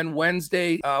 And then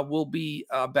Wednesday, we'll be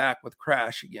back with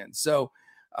Crash again. So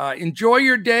enjoy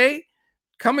your day.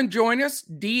 Come and join us,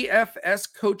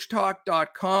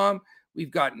 dfscoachtalk.com.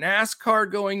 We've got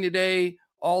NASCAR going today,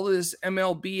 all of this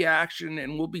MLB action,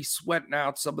 and we'll be sweating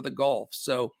out some of the golf.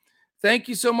 So thank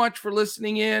you so much for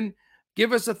listening in.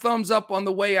 Give us a thumbs up on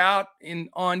the way out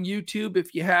on YouTube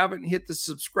if you haven't. Hit the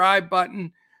subscribe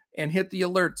button and hit the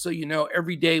alert so you know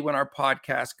every day when our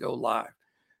podcasts go live.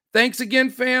 Thanks again,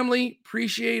 family.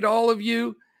 Appreciate all of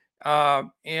you.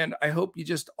 And I hope you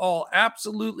just all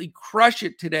absolutely crush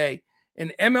it today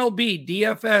in MLB,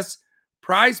 DFS,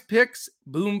 Prize Picks,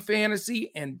 Boom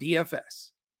Fantasy, and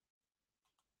DFS.